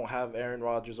Raiders don't have Aaron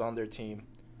Rodgers on their team.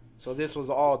 So this was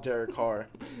all Derek Carr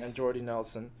and Jordy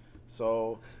Nelson.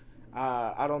 So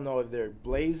I don't know if they're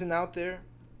blazing out there.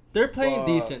 They're playing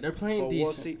decent. They're playing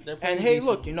decent. We'll see. And hey,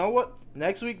 look, you know what?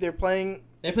 Next week they're playing.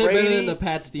 They play Brady, better than the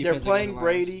Pats defense. They're playing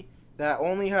Brady, that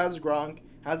only has Gronk,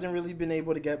 hasn't really been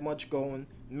able to get much going.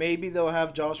 Maybe they'll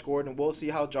have Josh Gordon. We'll see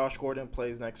how Josh Gordon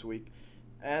plays next week.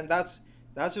 And that's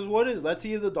just what it is. Let's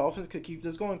see if the Dolphins could keep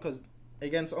this going, because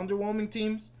against underwhelming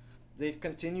teams, they've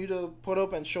continued to put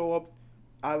up and show up.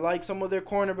 I like some of their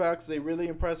cornerbacks. They really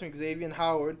impressed me. Xavier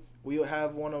Howard. We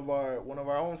have one of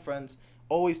our own friends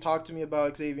always talk to me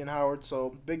about Xavier Howard.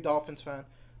 So big Dolphins fan.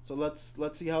 So let's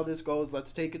see how this goes.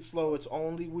 Let's take it slow. It's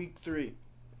only week 3.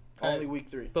 Only week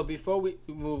 3. But before we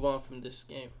move on from this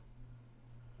game,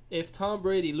 if Tom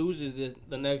Brady loses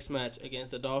the next match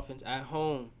against the Dolphins at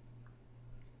home,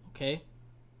 okay,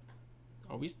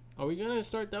 are we gonna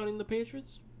start doubting the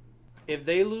Patriots? If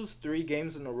they lose 3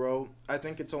 games in a row, I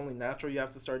think it's only natural you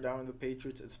have to start down the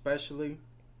Patriots, especially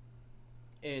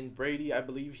in Brady. I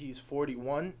believe he's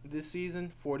 41 this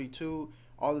season, 42.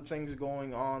 All the things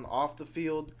going on off the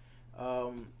field,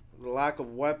 the lack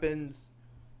of weapons,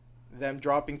 them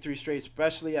dropping 3 straight,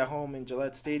 especially at home in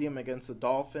Gillette Stadium against the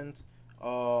Dolphins.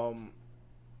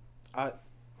 I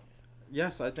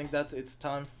think that it's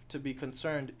time to be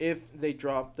concerned. If they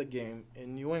drop the game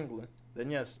in New England,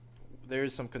 then yes, there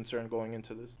is some concern going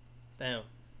into this. Damn.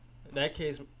 In that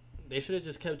case, they should have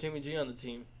just kept Jimmy G on the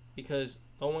team, because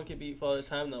no one can beat Father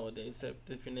Time nowadays, except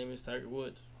if your name is Tiger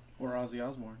Woods. Or Ozzy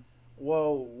Osbourne.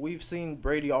 Well, we've seen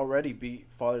Brady already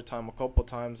beat Father Time a couple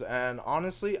times, and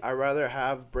honestly, I'd rather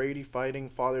have Brady fighting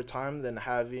Father Time than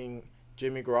having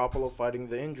Jimmy Garoppolo fighting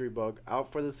the injury bug.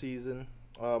 Out for the season.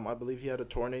 I believe he had a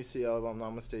torn ACL, if I'm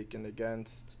not mistaken,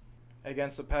 against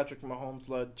the Patrick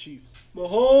Mahomes-led Chiefs.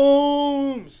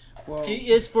 Mahomes! Well,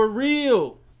 He is for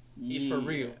real. He's for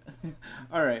real.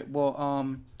 All right. Well,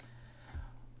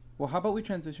 how about we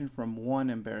transition from one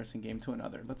embarrassing game to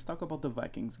another? Let's talk about the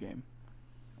Vikings game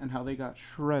and how they got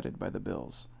shredded by the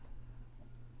Bills.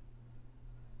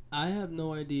 I have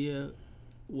no idea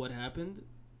what happened.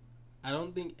 I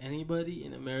don't think anybody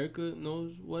in America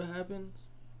knows what happened.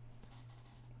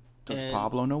 Does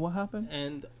Pablo know what happened?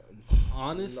 And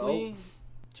honestly, No.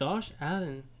 Josh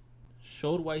Allen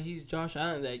showed why he's Josh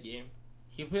Allen that game.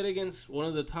 He played against one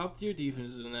of the top tier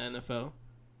defenses in the NFL.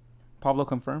 Pablo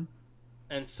confirmed?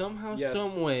 And somehow, Yes.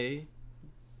 some way,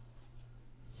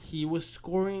 he was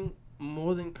scoring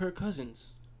more than Kirk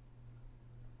Cousins,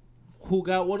 who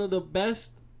got one of the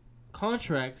best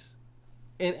contracts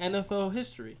in NFL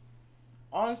history.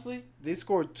 Honestly, they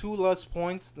scored 2 less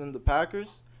points than the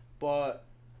Packers, but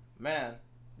man,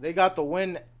 they got the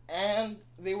win and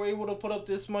they were able to put up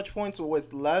this much points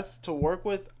with less to work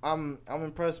with. I'm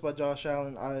impressed by Josh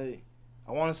Allen. I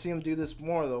want to see him do this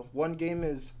more though. One game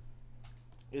is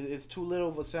too little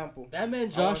of a sample. That man, I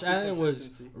wanna Josh see Allen, was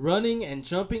consistency. running and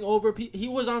jumping over people. He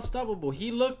was unstoppable.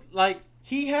 He looked like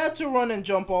He had to run and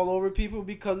jump all over people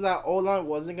because that O-line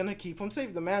wasn't going to keep him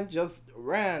safe. The man just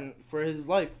ran for his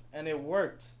life, and it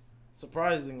worked.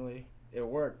 Surprisingly, it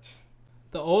worked.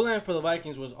 the O-line for the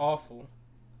Vikings was awful.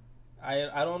 I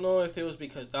don't know if it was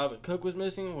because Dalvin Cook was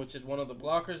missing, which is one of the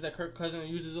blockers that Kirk Cousins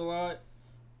uses a lot,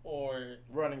 or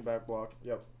Running back block,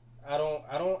 yep.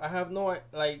 I have no,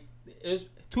 like, it's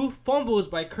 2 fumbles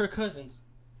by Kirk Cousins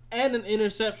and an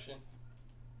interception.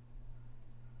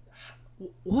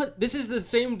 What? This is the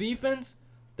same defense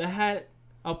that had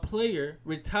a player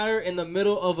retire in the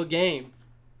middle of a game.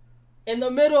 In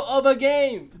the middle of a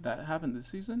game. Did that happen this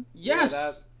season? Yes.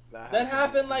 Yeah, That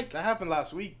happened that happened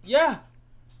last week. Yeah.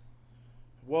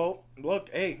 Well, look,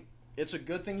 hey, it's a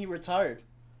good thing he retired.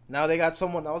 Now they got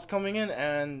someone else coming in,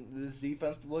 and this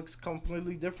defense looks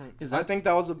completely different. I think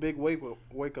that was a big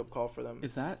wake up call for them.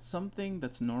 Is that something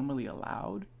that's normally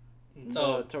allowed?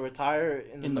 No. To retire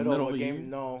in the middle of a game, year?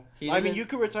 no. He I mean, didn't- you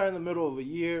could retire in the middle of a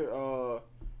year,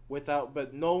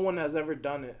 but no one has ever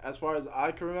done it. As far as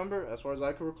I can remember, as far as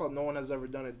I can recall, no one has ever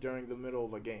done it during the middle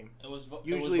of a game.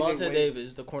 Usually they Vontae wait-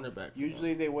 Davis, the cornerback.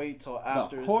 Usually they wait till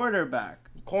after. The quarterback.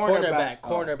 Cornerback.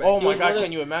 Oh He my was God! one of-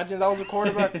 Can you imagine that was a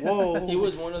quarterback? Whoa! He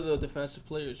was one of the defensive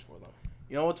players for them.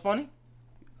 You know what's funny?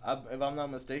 If I'm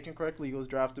not mistaken correctly, he was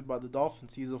drafted by the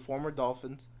Dolphins. He's a former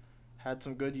Dolphins. Had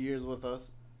some good years with us.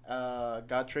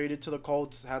 Got traded to the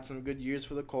Colts. Had some good years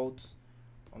for the Colts.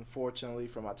 Unfortunately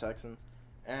for my Texans.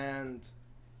 And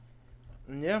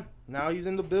yeah, now he's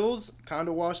in the Bills. Kind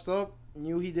of washed up.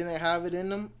 Knew he didn't have it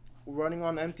in him. Running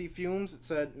on empty fumes. It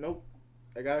said, nope,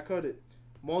 I got to cut it.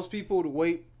 Most people would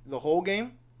wait the whole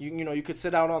game. You could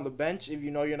sit out on the bench if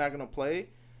you know you're not going to play.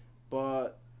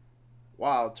 But,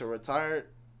 wow, to retire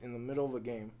in the middle of a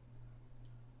game.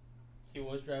 He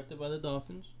was drafted by the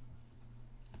Dolphins.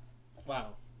 Wow.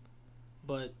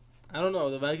 But, I don't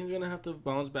know. The Vikings are going to have to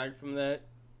bounce back from that.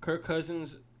 Kirk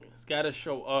Cousins has got to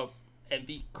show up and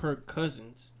beat Kirk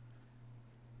Cousins.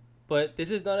 But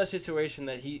this is not a situation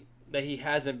that he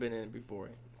hasn't been in before.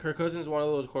 Kirk Cousins is one of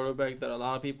those quarterbacks that a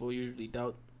lot of people usually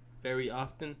doubt very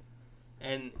often,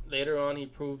 and later on he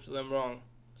proves them wrong.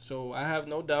 So I have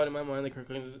no doubt in my mind that Kirk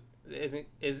Cousins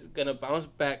is gonna bounce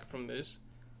back from this.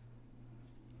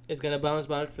 Is gonna bounce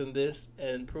back from this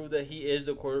and prove that he is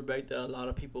the quarterback that a lot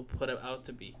of people put him out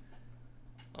to be.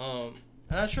 And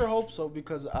I sure hope so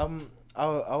because I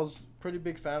was a pretty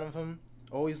big fan of him.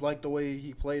 Always liked the way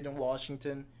he played in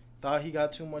Washington. Thought he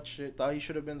got too much shit. Thought he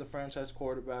should have been the franchise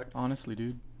quarterback. Honestly,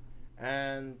 dude.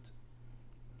 And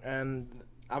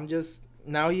I'm just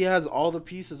now he has all the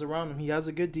pieces around him. He has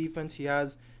a good defense. He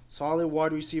has solid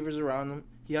wide receivers around him.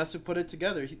 He has to put it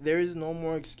together. There is no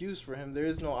more excuse for him. There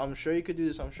is no, I'm sure you could do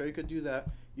this. I'm sure you could do that.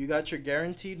 You got your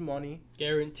guaranteed money.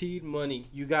 Guaranteed money.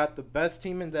 You got the best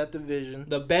team in that division.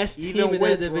 The best Even team in that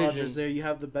with division. Rodgers there, you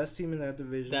have the best team in that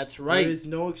division. That's right. There is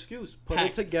no excuse. Put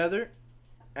Packed. it together,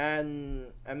 and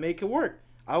make it work.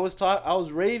 I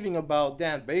was raving about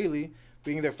Dan Bailey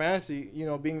being their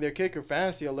being their kicker,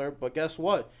 fantasy alert. But guess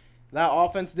what? That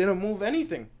offense didn't move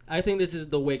anything. I think this is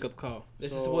the wake-up call.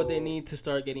 This is what they need to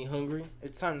start getting hungry.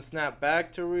 It's time to snap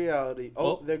back to reality.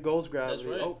 Oh, there goes gravity. That's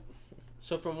right. Oh.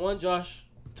 So from one Josh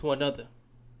to another,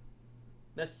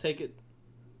 let's take it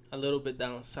a little bit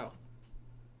down south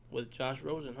with Josh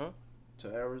Rosen, huh? To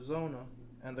Arizona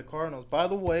and the Cardinals. By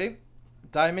the way,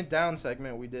 Diamond Down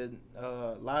segment we did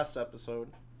last episode.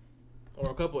 Or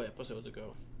a couple episodes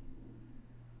ago.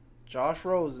 Josh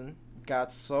Rosen got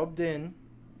subbed in.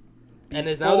 And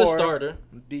is now the starter.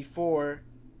 Before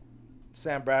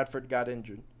Sam Bradford got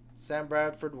injured. Sam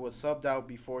Bradford was subbed out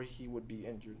before he would be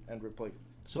injured and replaced.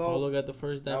 So Paulo got the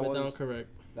first Diamond Down correct.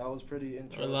 That was pretty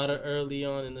interesting. A lot of early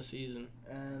on in the season.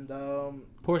 And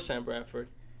poor Sam Bradford.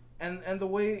 And the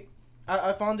way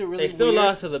I found it really weird. They still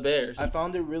lost to the Bears. I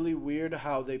found it really weird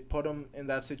how they put him in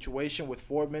that situation with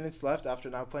 4 minutes left after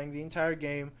not playing the entire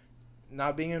game,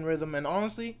 not being in rhythm. And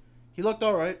honestly, he looked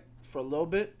all right for a little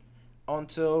bit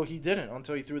until he didn't,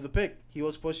 until he threw the pick. He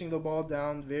was pushing the ball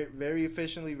down very, very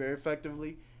efficiently, very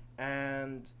effectively.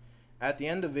 And at the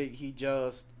end of it, he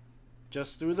just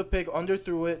threw the pick,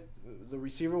 underthrew it. The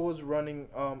receiver was running.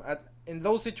 In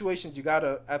those situations, you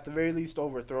gotta at the very least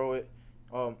overthrow it,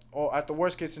 or at the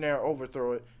worst case scenario,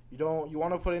 overthrow it. You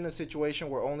want to put it in a situation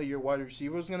where only your wide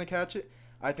receiver is gonna catch it.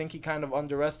 I think he kind of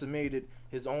underestimated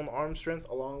his own arm strength,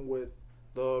 along with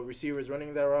the receivers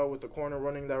running that route, with the corner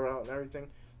running that route, and everything.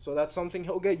 So that's something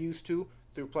he'll get used to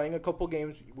through playing a couple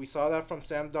games. We saw that from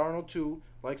Sam Darnold too.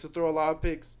 Likes to throw a lot of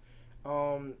picks.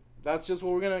 That's just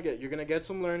what we're gonna get. You're gonna get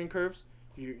some learning curves.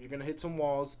 You're gonna hit some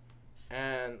walls,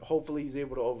 and hopefully he's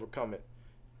able to overcome it.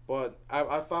 But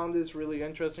I found this really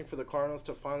interesting for the Cardinals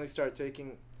to finally start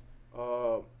taking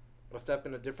a step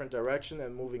in a different direction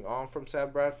and moving on from Sam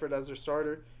Bradford as their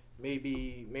starter.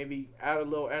 Maybe add a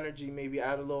little energy. Maybe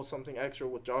add a little something extra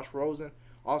with Josh Rosen.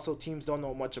 Also, teams don't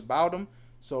know much about him,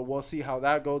 so we'll see how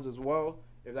that goes as well.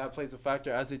 If that plays a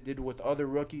factor, as it did with other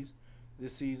rookies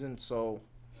this season. So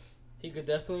he could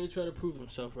definitely try to prove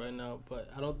himself right now, but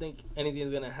I don't think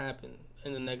anything's gonna happen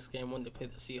in the next game when they play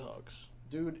the Seahawks.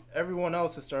 Dude, everyone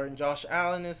else is starting. Josh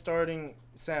Allen is starting.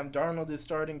 Sam Darnold is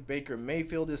starting. Baker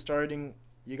Mayfield is starting.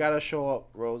 You gotta show up,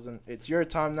 Rosen. It's your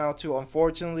time now too.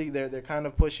 Unfortunately, they're kind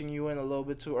of pushing you in a little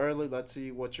bit too early. Let's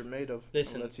see what you're made of.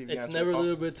 Listen, let's see if you it's answer never the a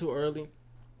little bit too early.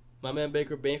 My man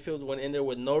Baker Mayfield went in there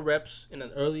with no reps in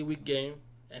an early week game,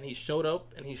 and he showed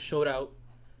up and he showed out.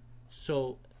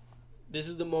 So this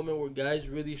is the moment where guys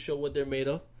really show what they're made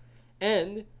of.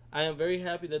 And I am very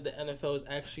happy that the NFL is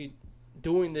actually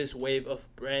doing this wave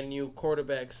of brand new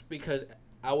quarterbacks, because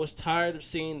I was tired of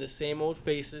seeing the same old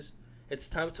faces. It's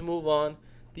time to move on.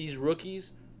 These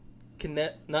rookies can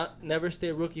never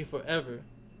stay rookie forever,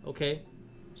 okay?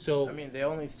 So I mean, they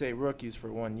only stay rookies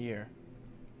for 1 year.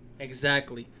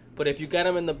 Exactly. But if you got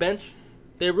them in the bench,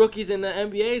 they're rookies in the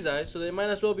NBA's eyes, so they might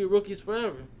as well be rookies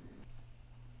forever.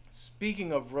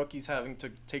 Speaking of rookies having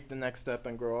to take the next step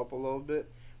and grow up a little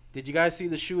bit, did you guys see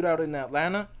the shootout in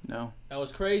Atlanta? No. That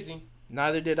was crazy.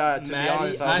 Neither did I, to be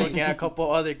honest. I was looking Ice. at a couple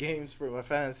other games for my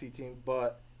fantasy team,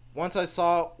 but once I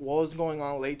saw what was going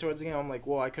on late towards the game, I'm like,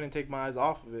 whoa, I couldn't take my eyes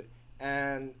off of it.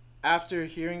 And after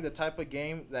hearing the type of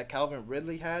game that Calvin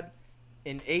Ridley had,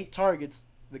 in 8 targets,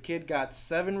 the kid got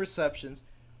 7 receptions,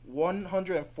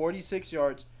 146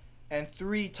 yards, and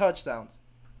 3 touchdowns.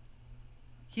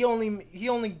 He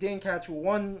only didn't catch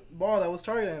 1 ball that was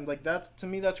targeted him. Like, to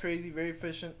me, that's crazy, very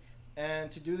efficient.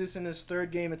 And to do this in his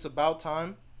 3rd game, it's about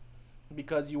time.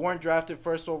 Because you weren't drafted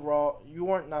first overall. You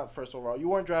weren't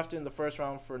drafted in the first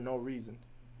round for no reason.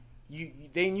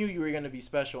 They knew you were going to be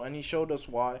special, and he showed us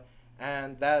why.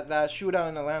 And that shootout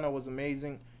in Atlanta was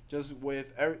amazing. Just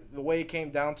with the way it came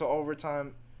down to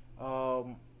overtime.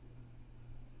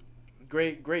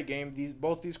 great game.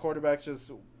 Both these quarterbacks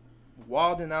just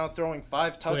wilding out, throwing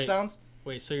 5 touchdowns.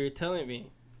 Wait, so you're telling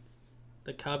me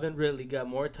that Calvin Ridley got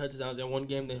more touchdowns in one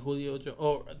game than Julio Jones,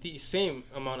 or the same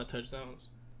amount of touchdowns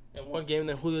in one game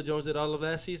than Julio Jones did all of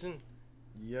last season?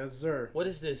 Yes, sir. What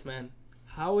is this, man?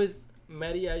 How is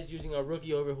Matty Ice using a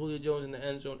rookie over Julio Jones in the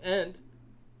end zone? And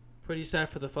pretty sad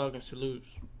for the Falcons to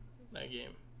lose that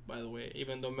game, by the way,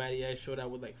 even though Matty Ice showed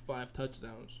out with like 5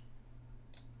 touchdowns.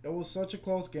 It was such a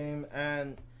close game,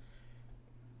 and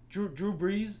Drew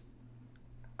Brees,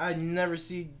 I've never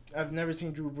seen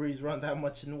Drew Brees run that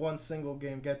much in one single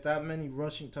game, get that many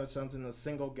rushing touchdowns in a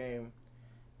single game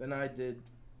than I did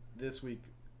this week.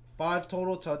 5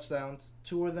 total touchdowns,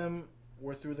 2 of them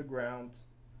were through the ground.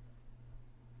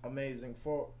 Amazing.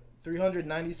 For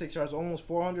 396 yards, almost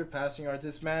 400 passing yards.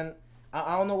 This man,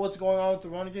 I don't know what's going on with the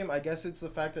running game. I guess it's the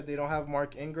fact that they don't have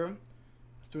Mark Ingram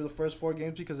through the first 4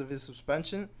 games because of his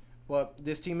suspension. But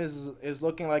this team is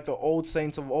looking like the old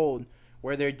Saints of old,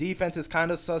 where their defense is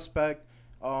kind of suspect.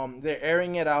 They're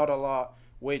airing it out a lot,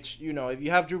 which, you know, if you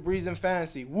have Drew Brees in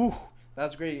fantasy, woo,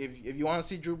 that's great. If you want to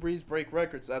see Drew Brees break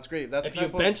records, that's great. If you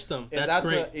bench them, that's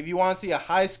great. If you want to see a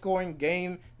high-scoring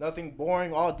game, nothing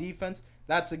boring, all defense,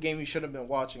 that's a game you should have been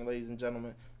watching, ladies and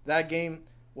gentlemen. That game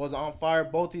was on fire.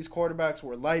 Both these quarterbacks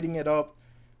were lighting it up.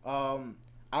 I'm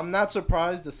not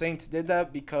surprised the Saints did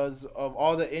that because of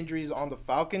all the injuries on the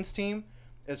Falcons team,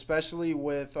 especially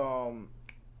with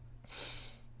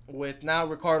now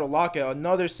Ricardo Lockett,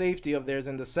 another safety of theirs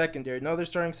in the secondary, another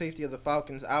starting safety of the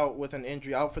Falcons out with an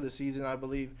injury, out for the season, I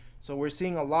believe. So we're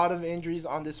seeing a lot of injuries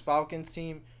on this Falcons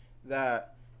team that's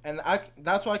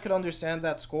why I could understand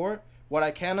that score. What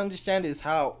I can't understand is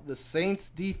how the Saints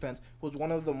defense was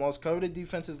one of the most coveted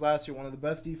defenses last year, one of the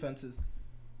best defenses,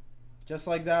 just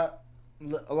like that,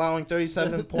 allowing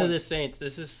 37 points. To the Saints,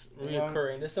 this is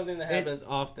reoccurring. This is something that happens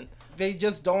often. They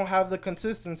just don't have the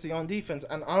consistency on defense,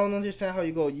 and I don't understand how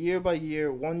you go year by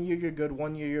year. 1 year you're good,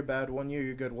 1 year you're bad, 1 year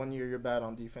you're good, 1 year you're bad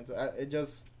on defense. I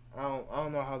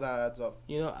don't know how that adds up.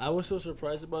 You know, I was so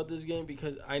surprised about this game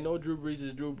because I know Drew Brees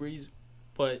is Drew Brees,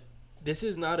 but this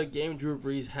is not a game Drew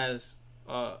Brees has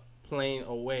playing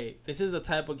away. This is the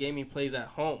type of game he plays at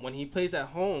home. When he plays at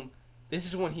home, this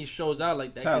is when he shows out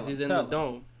like that because he's in the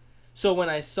dome. So when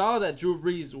I saw that Drew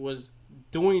Brees was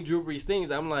doing Drew Brees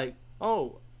things, I'm like,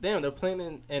 oh, damn, they're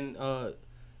playing in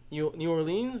New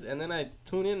Orleans, and then I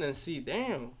tune in and see,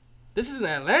 damn, this is in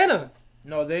Atlanta.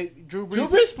 No, Drew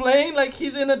Brees playing like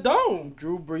he's in a dome.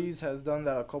 Drew Brees has done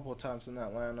that a couple of times in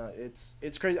Atlanta.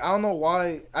 It's crazy. I don't know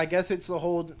why. I guess it's the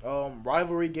whole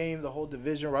rivalry game, the whole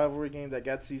division rivalry game that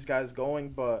gets these guys going.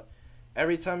 But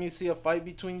every time you see a fight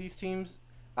between these teams,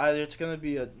 either it's going to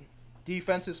be a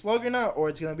defensive slugger out or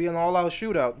it's going to be an all-out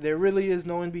shootout. There really is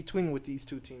no in-between with these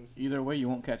two teams. Either way, you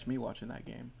won't catch me watching that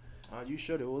game. You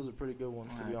should. It was a pretty good one,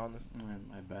 to be honest.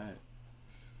 I bet.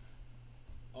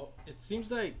 Oh, it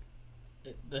seems like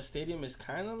the stadium is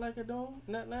kind of like a dome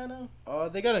in Atlanta.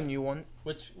 They got a new one,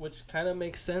 which kind of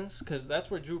makes sense because that's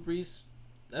where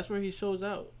he shows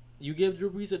out. You give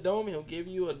Drew Brees a dome, he'll give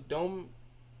you a dome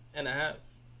and a half.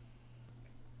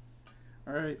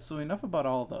 All right, so enough about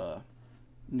all the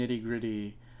nitty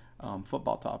gritty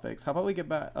football topics. How about we get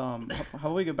back? How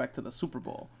about we get back to the Super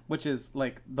Bowl, which is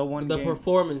like the game.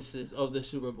 Performances of the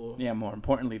Super Bowl. Yeah, more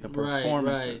importantly, the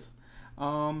performances.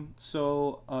 Right.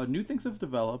 So new things have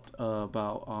developed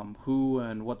about who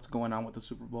and what's going on with the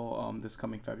Super Bowl this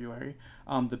coming February.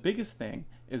 The biggest thing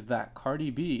is that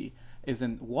Cardi B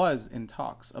was in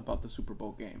talks about the Super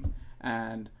Bowl game,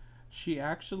 and she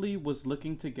actually was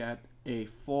looking to get a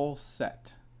full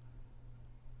set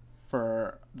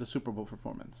for the Super Bowl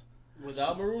performance.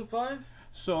 Without Maroon 5?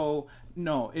 So,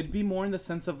 no, it'd be more in the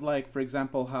sense of, like, for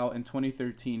example, how in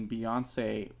 2013,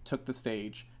 Beyonce took the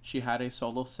stage, she had a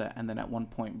solo set, and then at one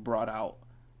point brought out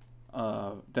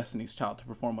Destiny's Child to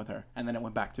perform with her, and then it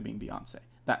went back to being Beyonce.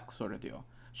 That sort of deal.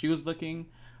 She was looking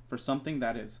for something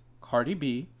that is Cardi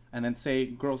B, and then say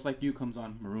Girls Like You comes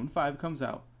on, Maroon 5 comes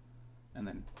out, and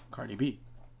then Cardi B.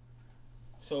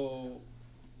 So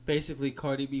basically,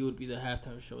 Cardi B would be the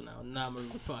halftime show now, not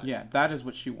Maroon 5. Yeah, that is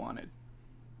what she wanted.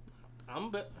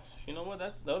 You know what?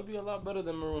 That would be a lot better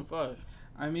than Maroon 5.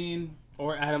 I mean,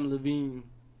 or Adam Levine.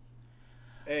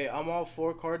 Hey, I'm all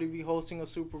for Cardi B hosting a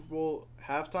Super Bowl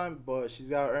halftime, but she's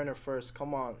got to earn it first.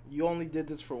 Come on. You only did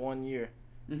this for 1 year.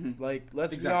 Mm-hmm. Like,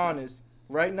 let's be honest.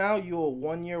 Right now, you're a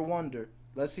 1-year wonder.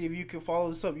 Let's see if you can follow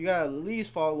this up. You got to at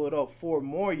least follow it up 4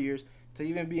 more years to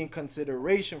even be in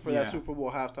consideration for that Super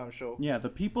Bowl halftime show. Yeah, the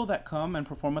people that come and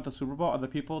perform at the Super Bowl are the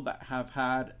people that have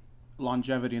had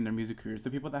longevity in their music careers, the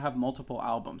people that have multiple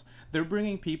albums. They're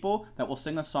bringing people that will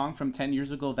sing a song from 10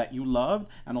 years ago that you loved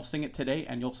and will sing it today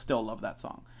and you'll still love that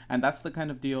song. And that's the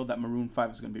kind of deal that Maroon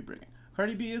 5 is going to be bringing.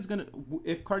 Cardi B is going to,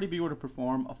 if Cardi B were to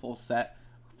perform a full set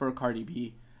for Cardi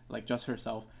B, like just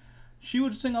herself, she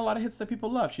would sing a lot of hits that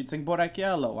people love. She'd sing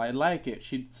Borrachiello, I Like It.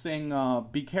 She'd sing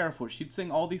Be Careful. She'd sing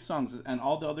all these songs and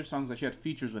all the other songs that she had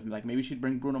features with. Like maybe she'd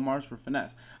bring Bruno Mars for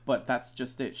Finesse. But that's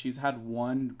just it. She's had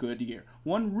one good year.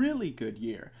 One really good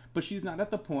year. But she's not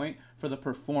at the point for the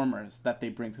performers that they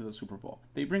bring to the Super Bowl.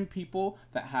 They bring people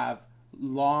that have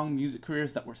long music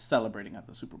careers that we're celebrating at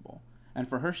the Super Bowl. And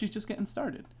for her, she's just getting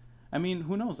started. I mean,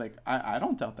 who knows? Like, I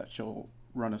don't doubt that she'll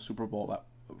run a Super Bowl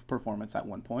performance at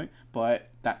one point, but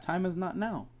that time is not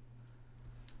now.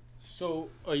 So,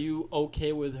 are you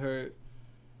okay with her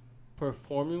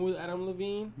performing with Adam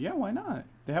Levine? Yeah, why not?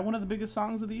 They have one of the biggest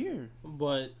songs of the year.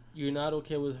 But you're not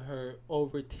okay with her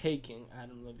overtaking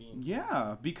Adam Levine?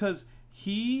 Yeah, because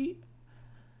they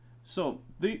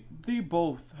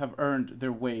both have earned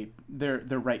their weight, their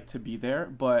right to be there,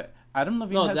 but Adam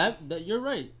Levine No, that you're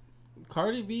right.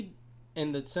 Cardi B,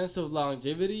 in the sense of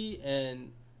longevity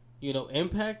and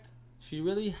impact, she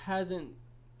really hasn't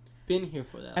been here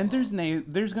for that. And long.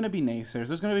 there's gonna be naysayers.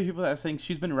 There's gonna be people that are saying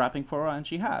she's been rapping for a while, and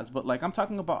she has. But like I'm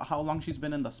talking about how long she's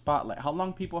been in the spotlight, how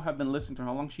long people have been listening to her,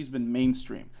 how long she's been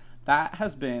mainstream. That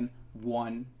has been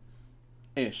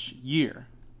 1-ish year.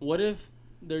 What if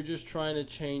they're just trying to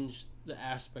change the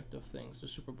aspect of things, the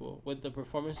Super Bowl, with the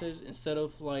performances, instead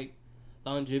of like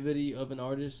longevity of an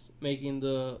artist, making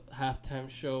the halftime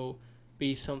show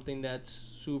be something that's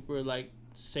super like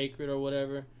sacred or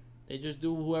whatever? They just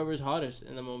do whoever's hottest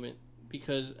in the moment,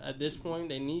 because at this point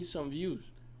they need some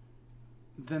views.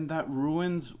 Then that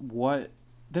ruins what?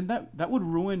 Then that would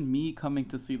ruin me coming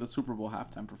to see the Super Bowl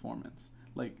halftime performance.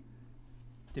 Like,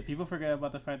 did people forget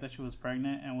about the fact that she was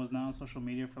pregnant and was not on social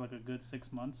media for like a good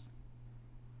 6 months?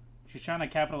 She's trying to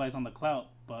capitalize on the clout,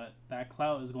 but that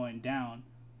clout is going down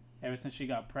ever since she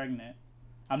got pregnant.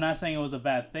 I'm not saying it was a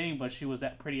bad thing, but she was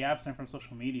pretty absent from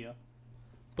social media.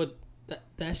 But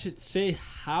that should say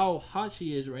how hot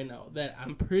she is right now. That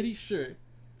I'm pretty sure,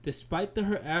 despite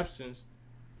her absence,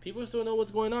 people still know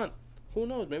what's going on. Who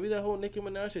knows? Maybe that whole Nicki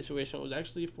Minaj situation was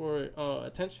actually for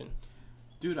attention.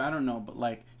 Dude, I don't know, but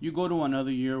like you go to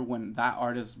another year when that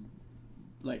artist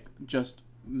like just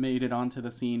made it onto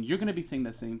the scene, you're gonna be saying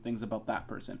the same things about that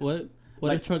person. What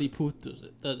like, if Charlie Puth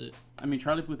does it? I mean,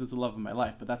 Charlie Puth is the love of my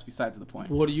life, but that's besides the point.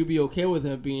 Would you be okay with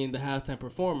him being the halftime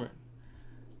performer?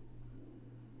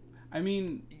 I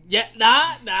mean, yeah,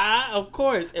 nah, of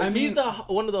course. If he's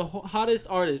one of the hottest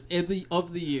artists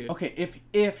of the year. Okay,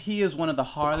 if he is one of the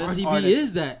hottest Cardi artists. B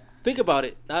is that. Think about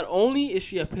it. Not only is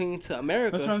she appealing to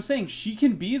America. That's what I'm saying. She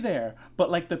can be there, but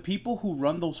like the people who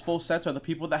run those full sets are the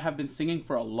people that have been singing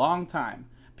for a long time.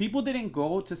 People didn't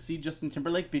go to see Justin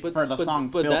Timberlake for the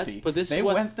song Filthy. They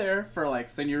went there for like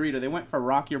Senorita. They went for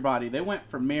Rock Your Body. They went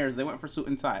for Mirrors. They went for Suit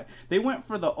and Tie. They went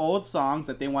for the old songs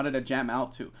that they wanted to jam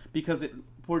out to because it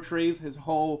portrays his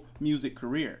whole music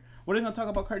career. What are you going to talk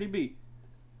about Cardi B?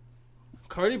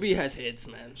 Cardi B has hits,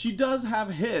 man. She does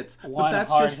have hits. One but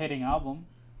that's hard-hitting album.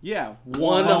 Yeah.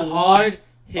 One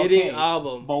hard-hitting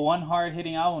album. But one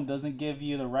hard-hitting album doesn't give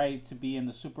you the right to be in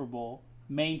the Super Bowl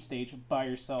main stage by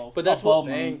yourself. But that's what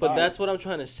I'm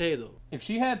trying to say, though. If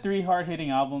she had 3 hard-hitting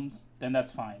albums, then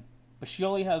that's fine. But she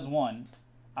only has 1.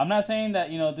 I'm not saying that,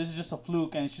 this is just a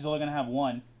fluke and she's only going to have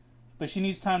 1. But she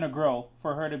needs time to grow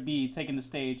for her to be taking the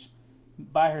stage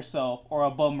by herself or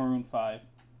above Maroon 5.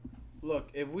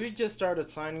 Look, if we just started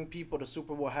signing people to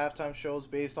Super Bowl halftime shows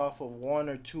based off of 1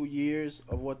 or 2 years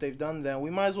of what they've done, then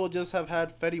we might as well just have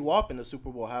had Fetty Wap in the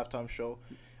Super Bowl halftime show.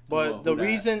 But the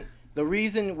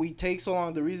reason we take so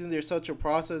long, the reason there's such a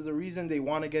process, the reason they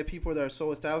want to get people that are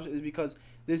so established is because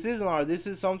this is an art. This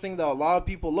is something that a lot of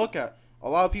people look at. A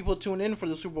lot of people tune in for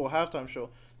the Super Bowl halftime show.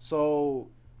 So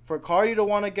for Cardi to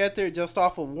want to get there just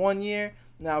off of 1 year,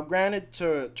 now granted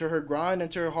to her grind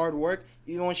and to her hard work,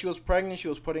 even when she was pregnant, she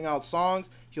was putting out songs,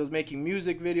 she was making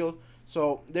music videos.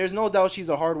 So there's no doubt she's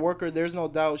a hard worker. There's no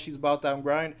doubt she's about that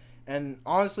grind. And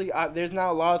honestly, there's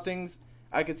not a lot of things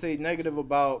I could say negative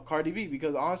about Cardi B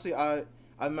because honestly, I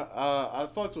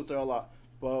fucks with her a lot.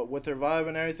 But with her vibe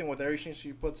and everything, with everything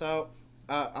she puts out,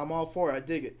 I'm all for it. I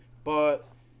dig it. But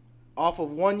off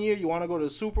of 1 year, you want to go to the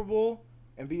Super Bowl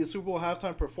and be the Super Bowl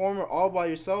halftime performer all by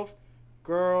yourself,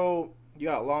 girl, you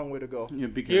got a long way to go. Yeah,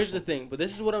 here's the thing, but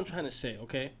this is what I'm trying to say,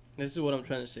 okay? This is what I'm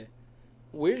trying to say.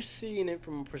 We're seeing it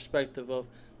from a perspective of,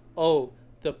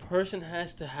 the person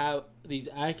has to have these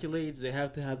accolades, they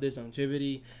have to have this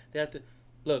longevity, they have to...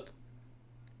 Look,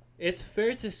 it's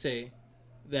fair to say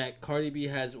that Cardi B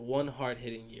has one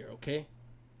hard-hitting year, okay?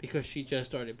 Because she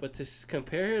just started. But to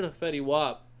compare her to Fetty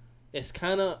Wap, it's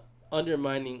kind of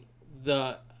undermining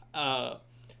the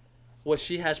what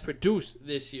she has produced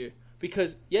this year.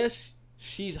 Because, yes,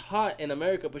 she's hot in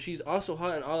America, but she's also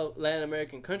hot in all Latin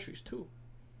American countries, too.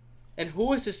 And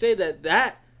who is to say that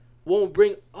that won't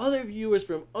bring other viewers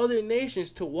from other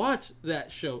nations to watch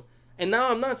that show? And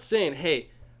now I'm not saying, hey,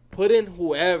 put in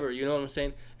whoever, you know what I'm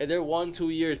saying? If they're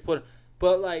 1-2 years, but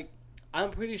like,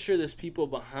 I'm pretty sure there's people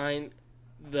behind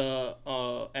the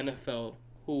NFL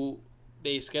who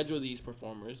they schedule these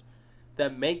performers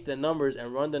that make the numbers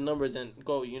and run the numbers and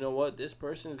go, you know what, this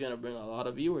person's going to bring a lot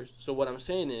of viewers. So what I'm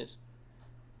saying is,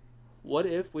 what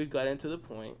if we got into the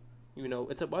point, you know,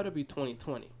 it's about to be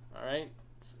 2020, all right?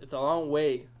 It's a long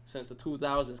way since the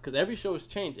 2000s because every show has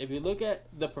changed. If you look at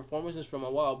the performances from a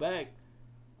while back,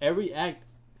 every act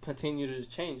continued to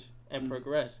change and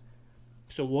progress.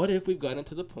 So what if we've gotten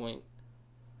to the point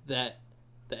that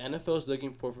the NFL is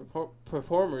looking for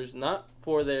performers, not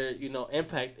for their, you know,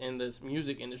 impact in this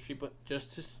music industry, but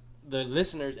just to the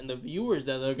listeners and the viewers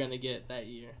that they're going to get that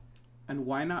year? And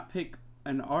why not pick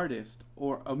an artist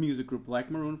or a music group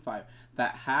like Maroon 5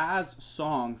 that has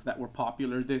songs that were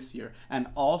popular this year and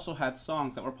also had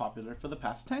songs that were popular for the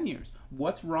past 10 years?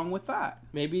 What's wrong with that?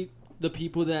 Maybe the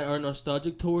people that are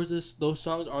nostalgic towards those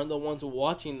songs aren't the ones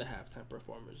watching the halftime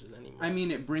performances anymore. I mean,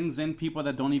 it brings in people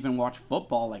that don't even watch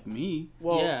football like me.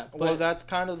 Well, yeah, well, that's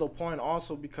kind of the point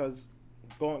also, because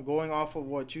going off of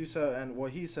what you said and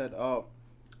what he said, a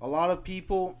lot of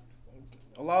people,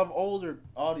 a lot of older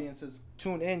audiences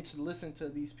tune in to listen to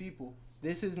these people.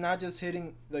 This is not just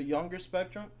hitting the younger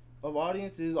spectrum of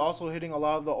audience, it is also hitting a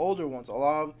lot of the older ones, a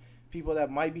lot of people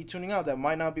that might be tuning out, that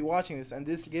might not be watching this, and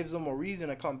this gives them a reason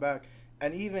to come back.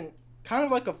 And even kind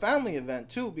of like a family event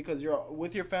too, because you're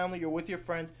with your family, you're with your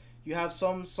friends, you have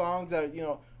some songs that, you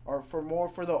know, are for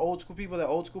the old school people that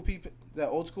old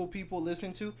school people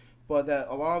listen to, but that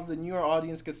a lot of the newer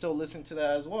audience could still listen to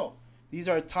that as well. These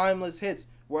are timeless hits,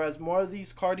 whereas more of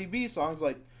these Cardi B songs,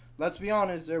 like, let's be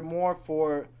honest, they're more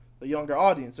for the younger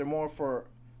audience, they're more for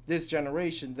this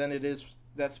generation than it is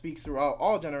that speaks throughout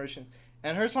all generations.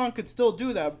 And her song could still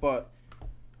do that, but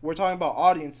we're talking about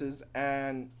audiences,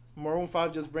 and Maroon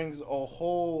 5 just brings a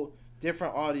whole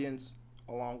different audience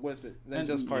along with it than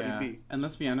just Cardi B. And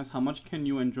let's be honest, how much can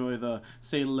you enjoy the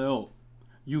 "Say Lil,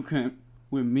 you can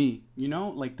with me"? You know,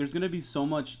 like, there's gonna be so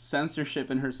much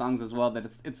censorship in her songs as well that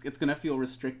it's gonna feel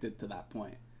restricted to that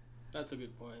point. That's a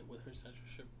good point with her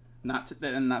censorship.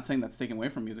 And not saying that's taken away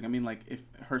from music. I mean, like, if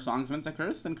her song's meant to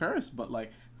curse, then curse. But,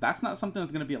 like, that's not something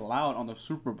that's gonna be allowed on the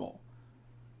Super Bowl.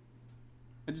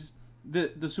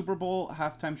 The Super Bowl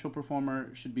halftime show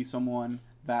performer should be someone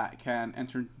that can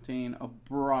entertain a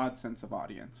broad sense of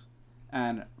audience.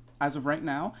 And as of right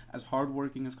now, as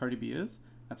hardworking as Cardi B is,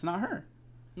 that's not her.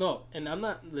 No, and I'm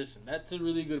not... Listen, that's a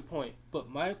really good point. But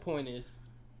my point is,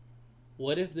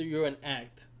 what if you're an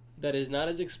act that is not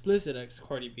as explicit as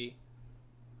Cardi B,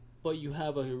 but you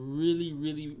have a really,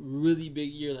 really, really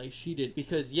big year like she did?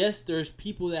 Because, yes, there's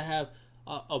people that have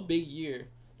a big year.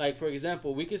 Like, for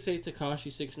example, we could say Tekashi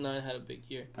 6ix9ine had a big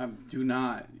year. Do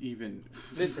not even...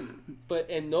 Listen, but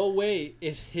in no way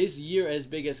is his year as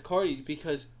big as Cardi,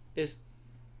 because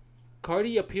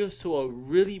Cardi appeals to a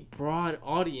really broad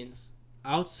audience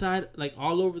outside, like,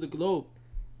 all over the globe.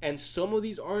 And some of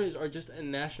these artists are just a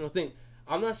national thing.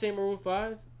 I'm not saying Maroon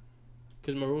 5,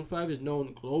 because Maroon 5 is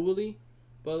known globally,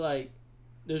 but, like,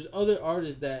 there's other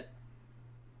artists that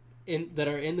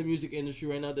are in the music industry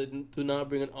right now that do not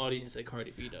bring an audience like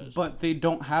Cardi B does. But they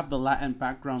don't have the Latin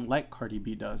background like Cardi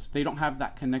B does. They don't have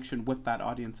that connection with that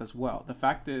audience as well. The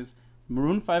fact is,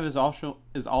 Maroon 5 is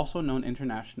also known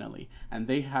internationally, and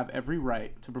they have every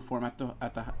right to perform at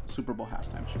the Super Bowl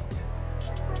halftime show.